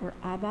Father or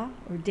Abba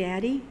or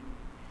Daddy,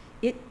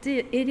 it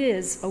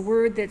is a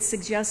word that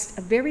suggests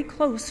a very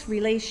close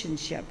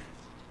relationship.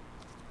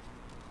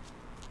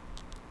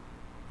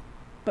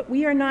 But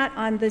we are not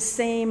on the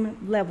same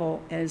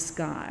level as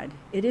God.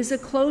 It is a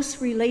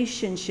close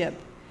relationship.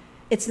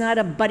 It's not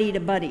a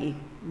buddy-to-buddy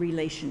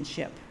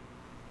relationship.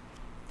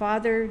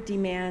 Father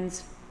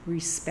demands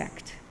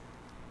respect.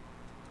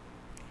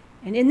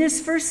 And in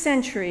this first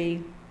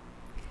century,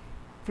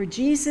 for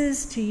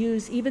Jesus to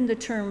use even the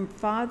term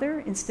Father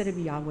instead of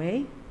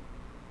Yahweh,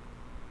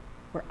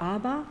 or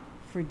Abba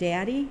for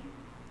Daddy,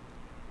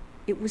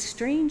 it was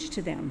strange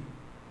to them.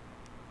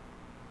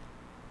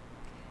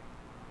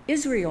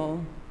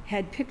 Israel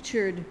had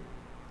pictured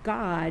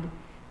God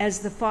as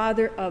the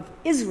father of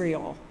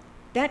Israel,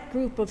 that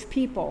group of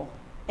people,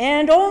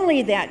 and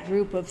only that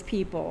group of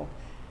people.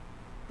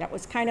 That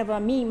was kind of a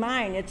me,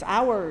 mine, it's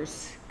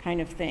ours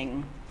kind of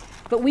thing.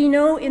 But we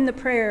know in the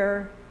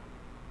prayer,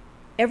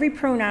 every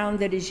pronoun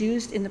that is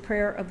used in the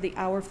prayer of the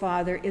Our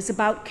Father is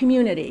about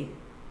community.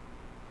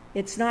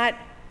 It's not,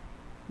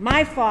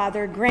 my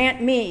Father,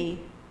 grant me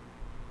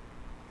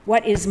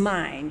what is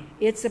mine.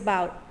 It's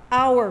about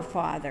our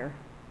Father.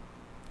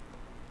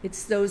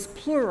 It's those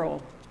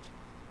plural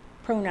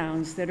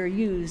pronouns that are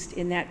used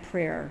in that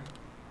prayer.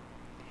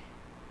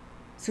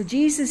 So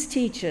Jesus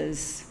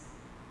teaches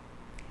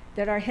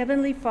that our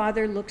Heavenly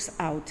Father looks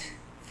out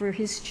for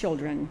his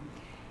children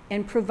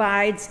and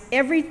provides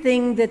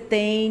everything that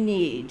they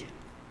need.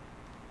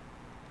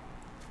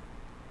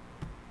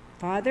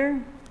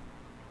 Father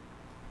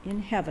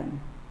in heaven.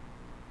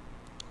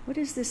 What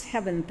is this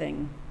heaven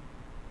thing?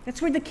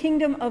 That's where the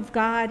kingdom of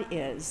God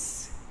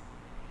is.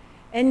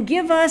 And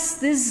give us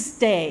this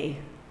day.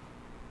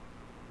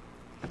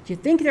 Do you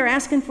think they're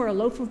asking for a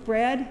loaf of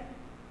bread?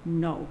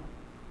 No.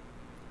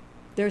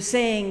 They're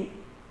saying,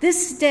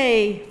 this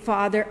day,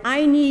 Father,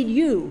 I need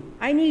you.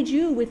 I need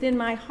you within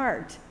my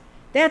heart.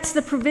 That's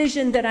the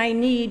provision that I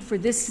need for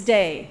this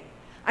day.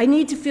 I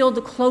need to feel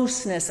the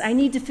closeness. I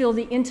need to feel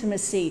the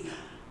intimacy.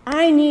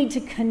 I need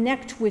to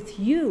connect with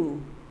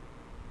you.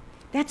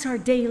 That's our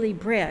daily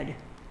bread.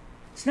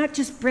 It's not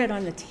just bread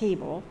on the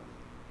table.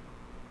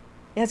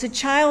 As a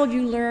child,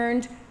 you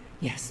learned,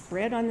 yes,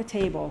 bread on the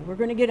table. We're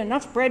going to get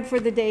enough bread for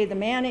the day, the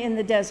manna in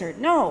the desert.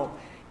 No,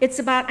 it's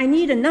about, I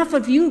need enough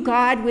of you,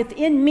 God,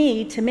 within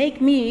me to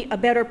make me a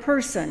better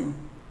person.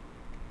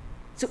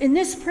 So in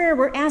this prayer,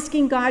 we're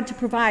asking God to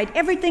provide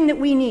everything that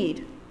we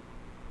need.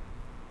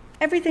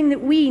 Everything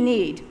that we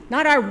need.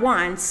 Not our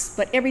wants,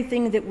 but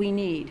everything that we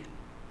need.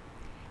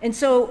 And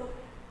so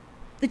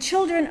the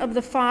children of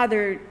the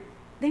Father,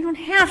 they don't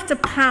have to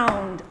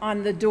pound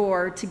on the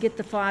door to get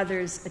the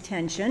Father's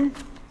attention.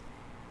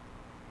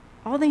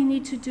 All they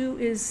need to do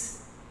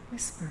is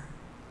whisper,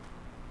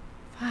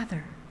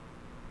 Father.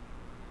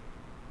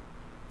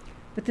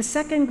 But the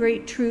second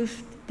great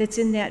truth that's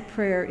in that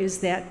prayer is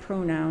that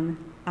pronoun,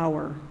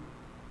 our.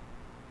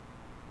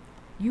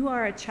 You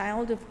are a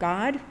child of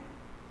God.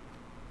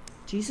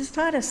 Jesus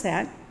taught us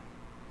that.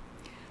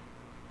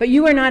 But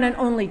you are not an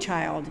only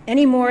child,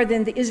 any more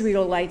than the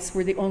Israelites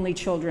were the only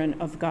children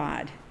of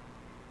God.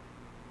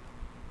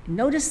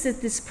 Notice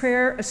that this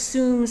prayer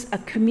assumes a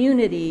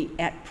community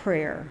at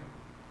prayer.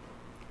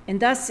 And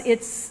thus,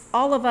 it's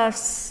all of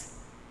us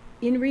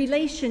in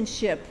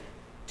relationship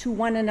to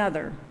one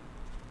another.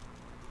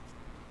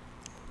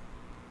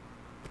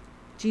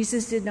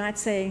 Jesus did not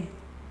say,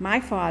 "My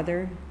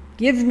Father,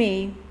 give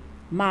me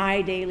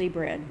my daily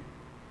bread."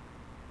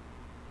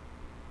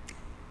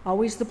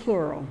 Always the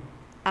plural,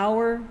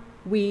 our,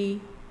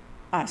 we,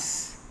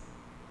 us.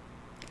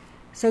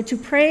 So to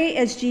pray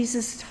as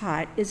Jesus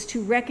taught is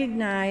to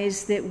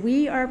recognize that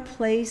we are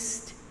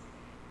placed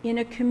in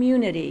a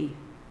community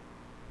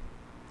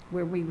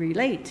where we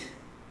relate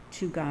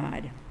to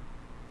God.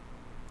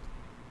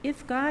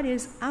 If God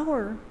is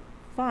our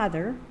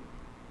Father,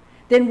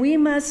 then we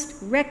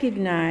must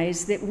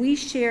recognize that we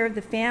share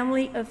the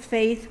family of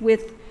faith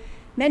with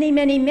many,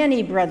 many,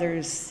 many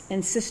brothers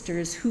and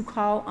sisters who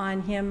call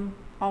on him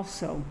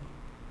also.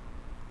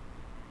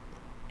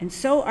 And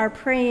so our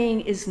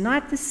praying is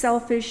not the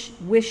selfish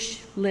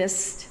wish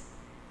list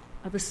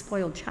of a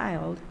spoiled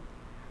child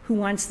who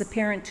wants the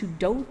parent to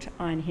dote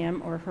on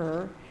him or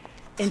her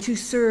and to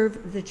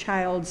serve the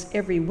child's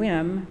every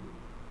whim.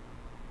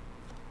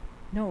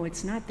 No,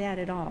 it's not that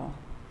at all.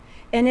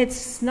 And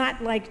it's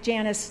not like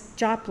Janis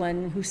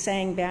Joplin, who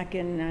sang back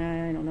in,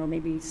 I don't know,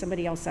 maybe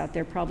somebody else out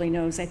there probably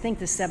knows, I think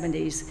the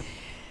 70s.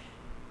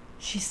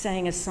 She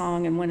sang a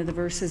song, and one of the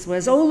verses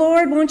was, "Oh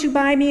Lord, won't you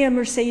buy me a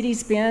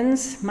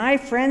Mercedes-Benz? My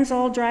friends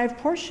all drive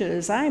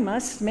Porsches. I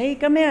must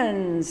make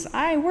amends.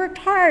 I worked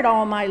hard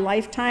all my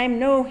lifetime,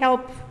 no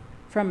help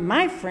from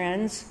my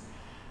friends.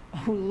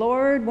 Oh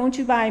Lord, won't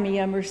you buy me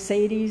a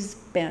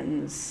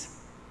Mercedes-Benz?"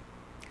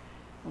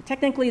 Well,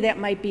 technically that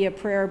might be a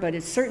prayer, but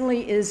it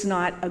certainly is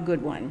not a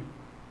good one.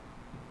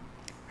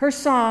 Her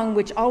song,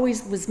 which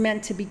always was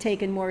meant to be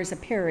taken more as a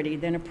parody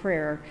than a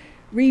prayer,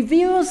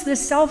 reveals the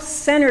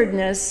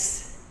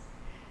self-centeredness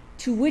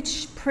to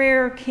which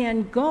prayer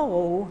can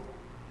go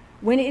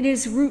when it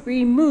is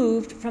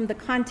removed from the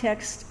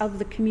context of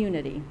the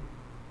community.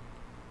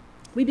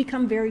 We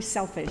become very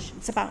selfish.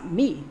 It's about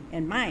me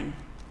and mine.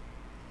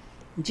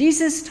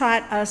 Jesus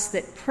taught us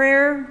that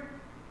prayer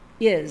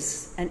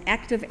is an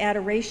act of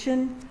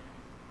adoration,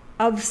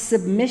 of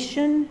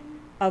submission,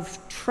 of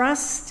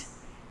trust,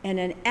 and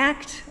an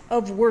act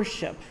of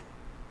worship.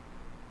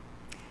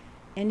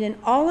 And in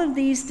all of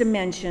these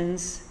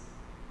dimensions,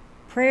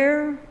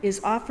 prayer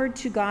is offered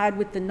to God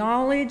with the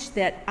knowledge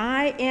that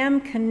I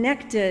am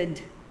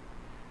connected.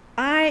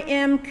 I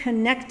am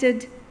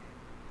connected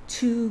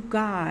to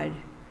God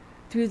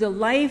through the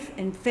life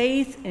and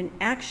faith and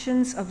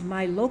actions of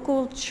my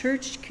local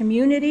church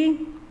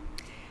community,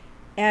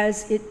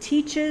 as it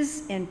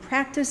teaches and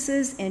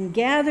practices and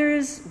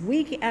gathers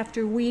week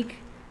after week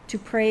to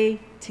pray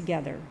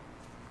together.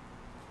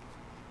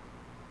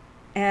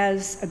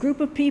 As a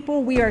group of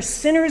people, we are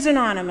sinners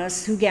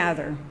anonymous who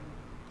gather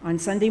on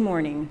Sunday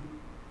morning.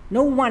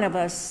 No one of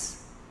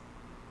us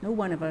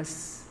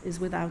is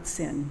without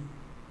sin.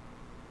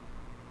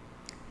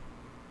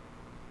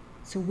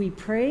 So we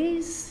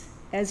praise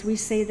as we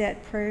say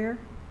that prayer,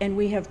 and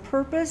we have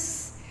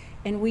purpose,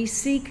 and we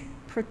seek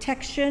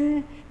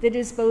protection that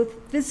is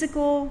both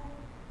physical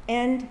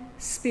and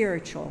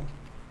spiritual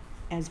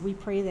as we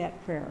pray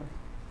that prayer.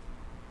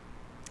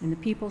 And the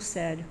people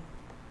said,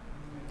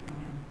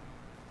 Amen.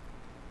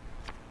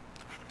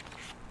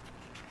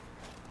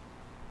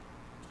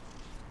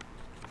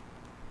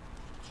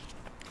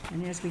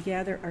 And as we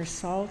gather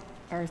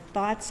our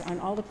thoughts on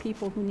all the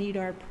people who need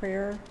our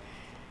prayer,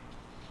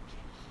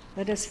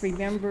 let us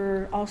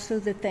remember also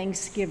the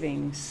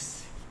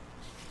Thanksgivings.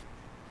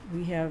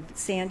 We have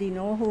Sandy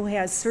Knoll, who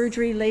has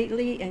surgery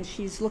lately, and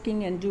she's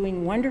looking and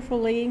doing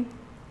wonderfully.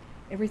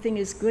 Everything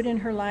is good in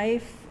her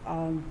life.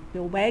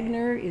 Bill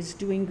Wagner is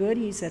doing good.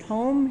 He's at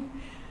home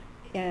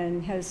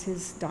and has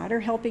his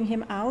daughter helping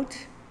him out.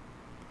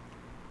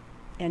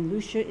 And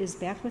Lucia is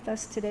back with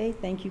us today.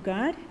 Thank you,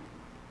 God.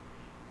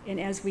 And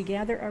as we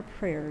gather our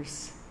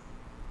prayers,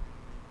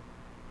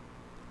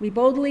 we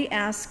boldly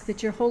ask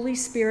that your Holy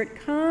Spirit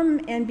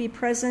come and be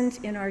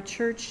present in our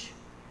church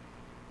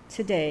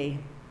today,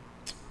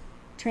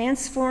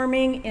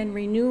 transforming and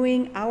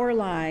renewing our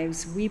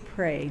lives, we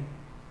pray.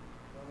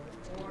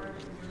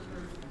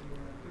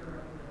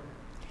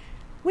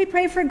 We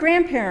pray for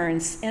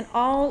grandparents and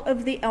all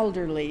of the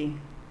elderly,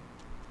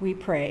 we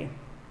pray.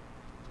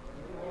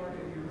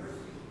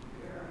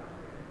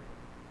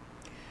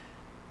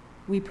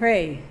 We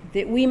pray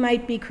that we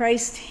might be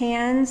Christ's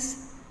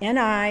hands and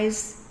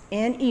eyes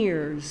and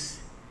ears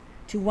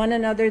to one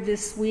another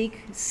this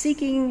week,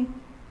 seeking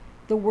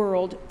the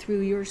world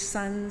through your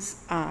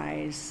Son's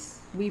eyes.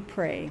 We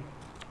pray.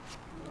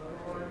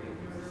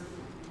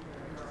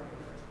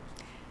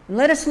 And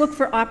let us look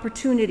for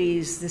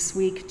opportunities this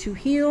week to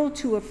heal,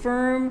 to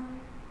affirm,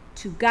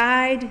 to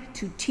guide,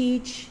 to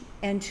teach,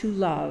 and to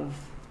love.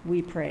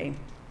 We pray.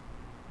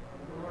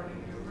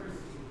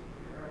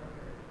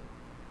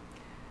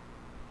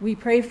 We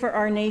pray for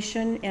our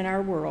nation and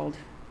our world.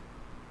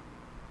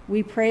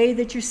 We pray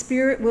that your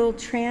Spirit will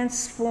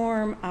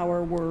transform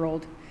our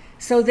world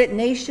so that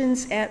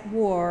nations at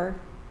war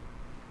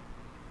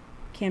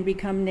can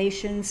become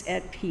nations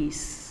at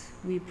peace.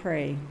 We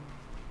pray.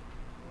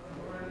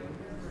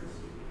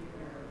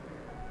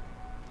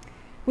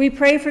 We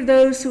pray for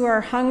those who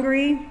are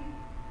hungry,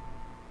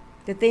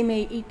 that they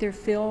may eat their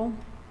fill,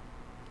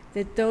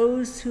 that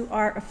those who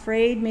are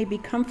afraid may be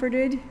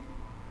comforted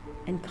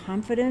and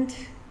confident,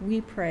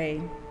 we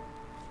pray.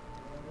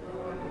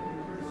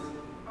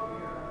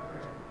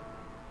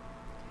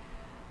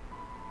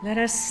 Let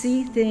us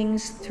see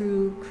things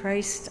through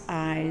Christ's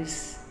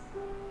eyes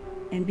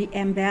and be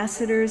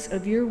ambassadors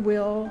of your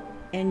will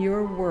and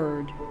your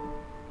word,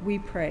 we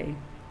pray.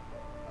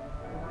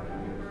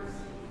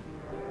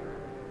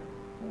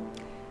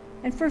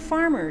 And for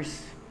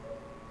farmers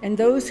and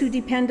those who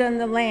depend on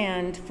the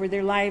land for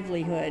their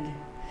livelihood,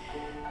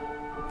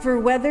 for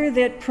weather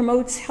that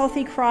promotes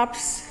healthy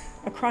crops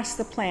across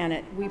the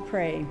planet, we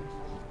pray.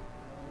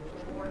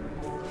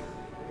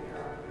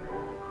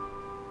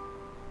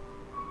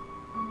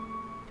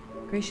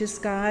 Gracious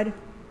God,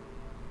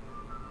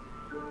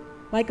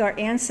 like our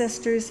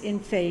ancestors in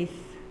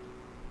faith,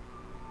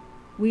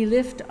 we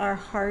lift our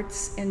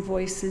hearts and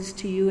voices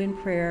to you in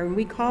prayer, and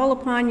we call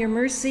upon your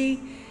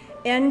mercy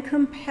and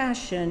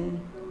compassion,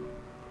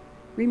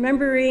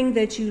 remembering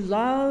that you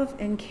love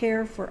and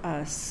care for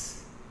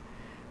us.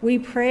 We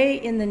pray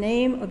in the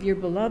name of your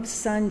beloved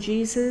Son,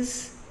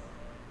 Jesus,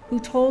 who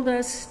told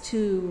us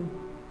to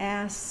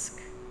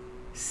ask,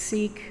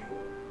 seek,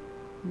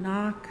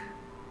 knock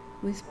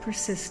with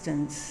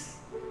persistence.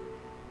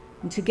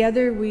 And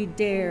together we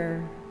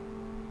dare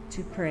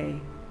to pray.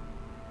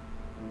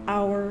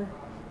 Our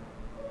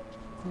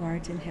who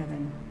art in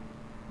heaven,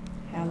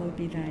 hallowed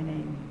be thy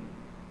name.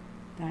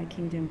 Thy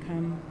kingdom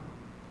come,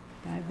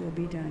 thy will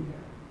be done,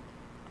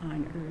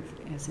 on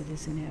earth as it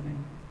is in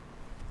heaven.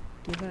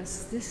 Give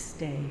us this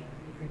day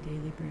our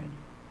daily bread,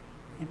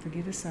 and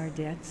forgive us our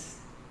debts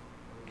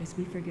as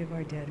we forgive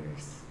our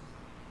debtors.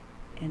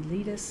 And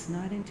lead us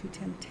not into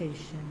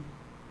temptation,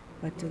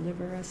 but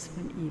deliver us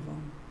from evil.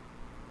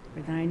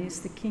 For thine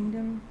is the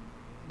kingdom,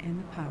 and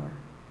the power,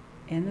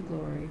 and the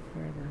glory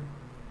forever.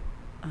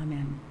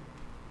 Amen.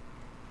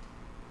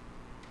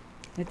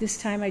 At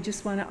this time, I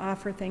just want to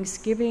offer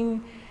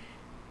thanksgiving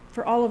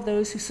for all of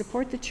those who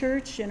support the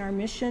church and our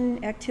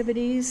mission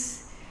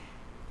activities.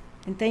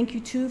 And thank you,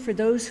 too, for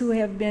those who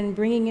have been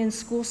bringing in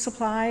school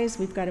supplies.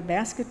 We've got a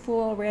basket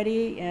full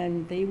already,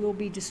 and they will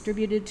be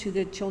distributed to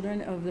the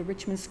children of the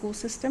Richmond school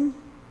system.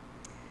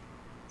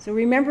 So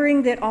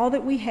remembering that all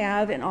that we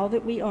have and all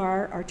that we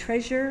are, our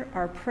treasure,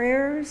 our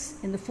prayers,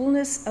 and the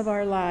fullness of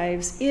our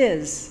lives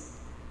is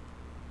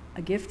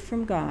a gift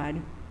from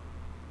God,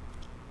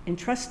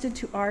 entrusted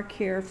to our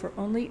care for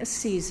only a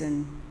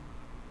season.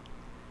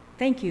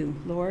 Thank you,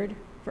 Lord,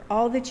 for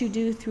all that you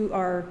do through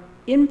our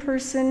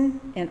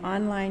in-person and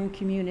online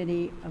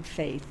community of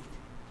faith.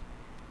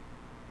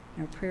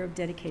 Our prayer of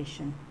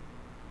dedication.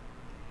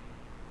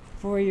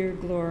 For your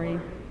glory,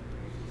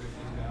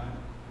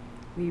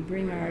 we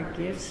bring our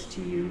gifts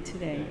to you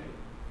today.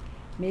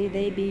 May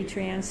they be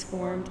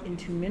transformed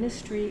into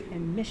ministry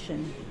and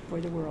mission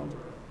for the world.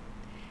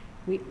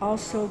 We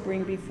also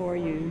bring before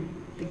you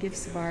the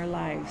gifts of our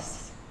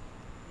lives.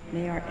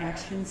 May our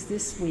actions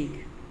this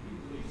week,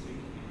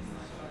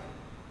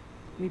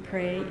 we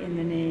pray in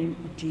the name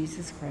of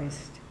Jesus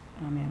Christ.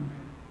 Amen.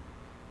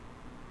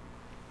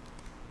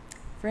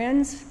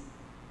 Friends,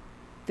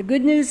 the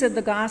good news of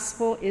the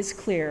gospel is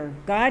clear.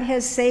 God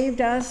has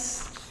saved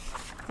us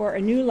for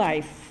a new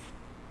life.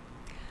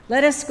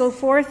 Let us go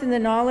forth in the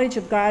knowledge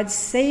of God's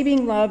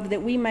saving love,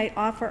 that we might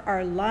offer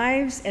our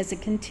lives as a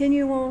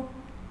continual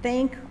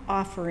thank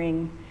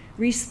offering,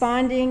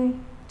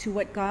 responding to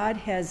what God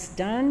has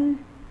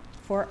done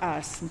for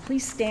us. And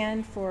please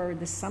stand for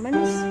the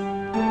summons.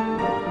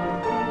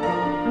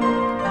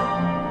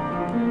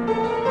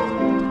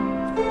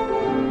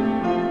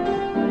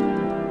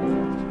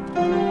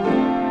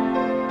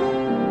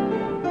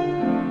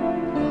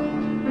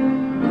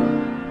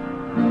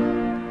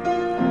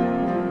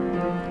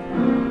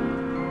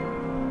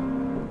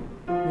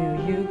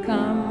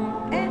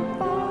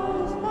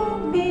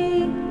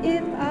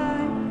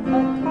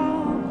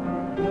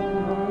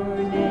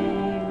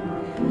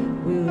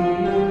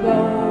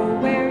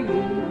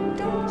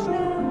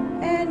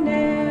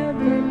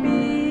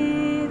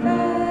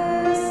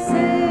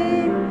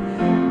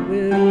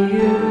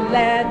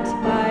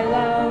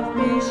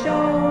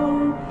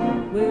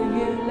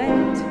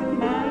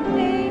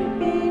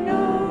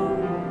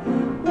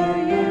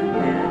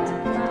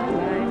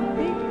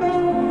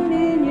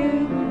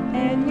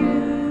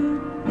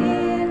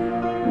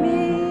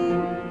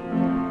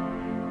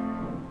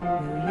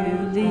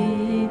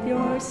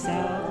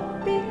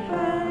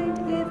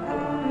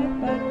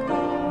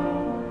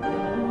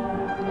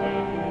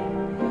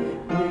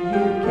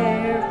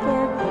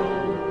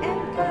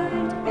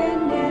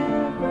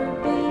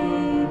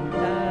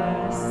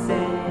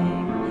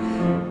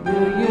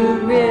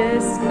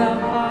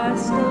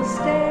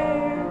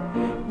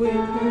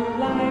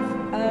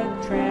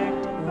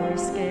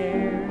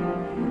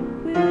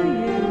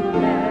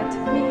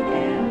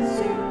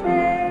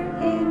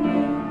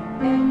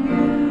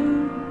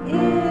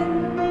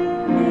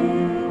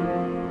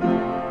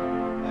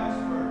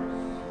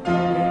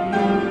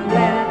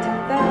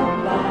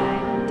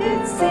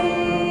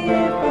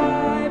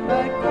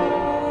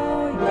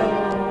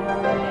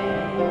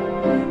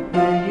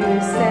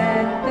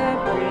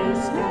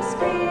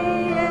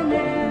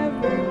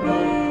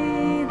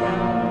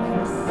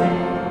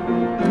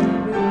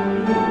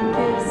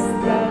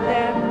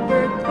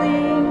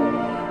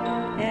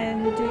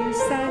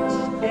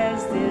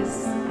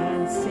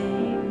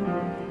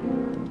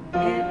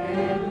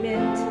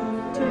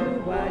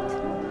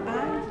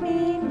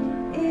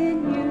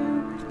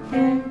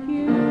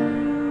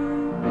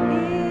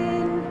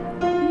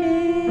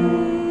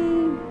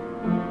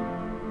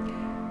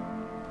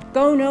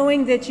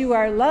 knowing that you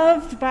are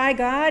loved by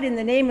God, in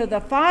the name of the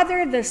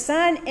Father, the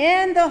Son,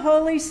 and the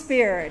Holy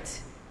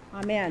Spirit.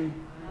 Amen.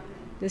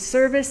 The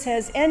service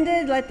has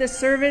ended. Let the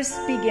service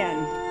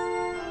begin.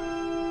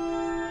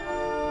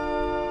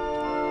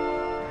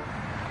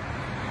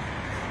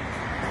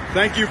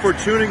 Thank you for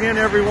tuning in,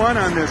 everyone,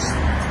 on this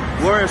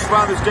glorious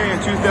Father's Day in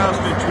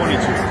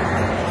 2022.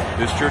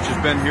 This church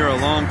has been here a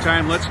long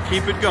time. Let's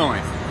keep it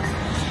going.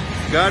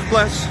 God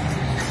bless,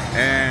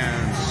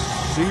 and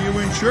see you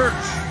in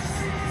church.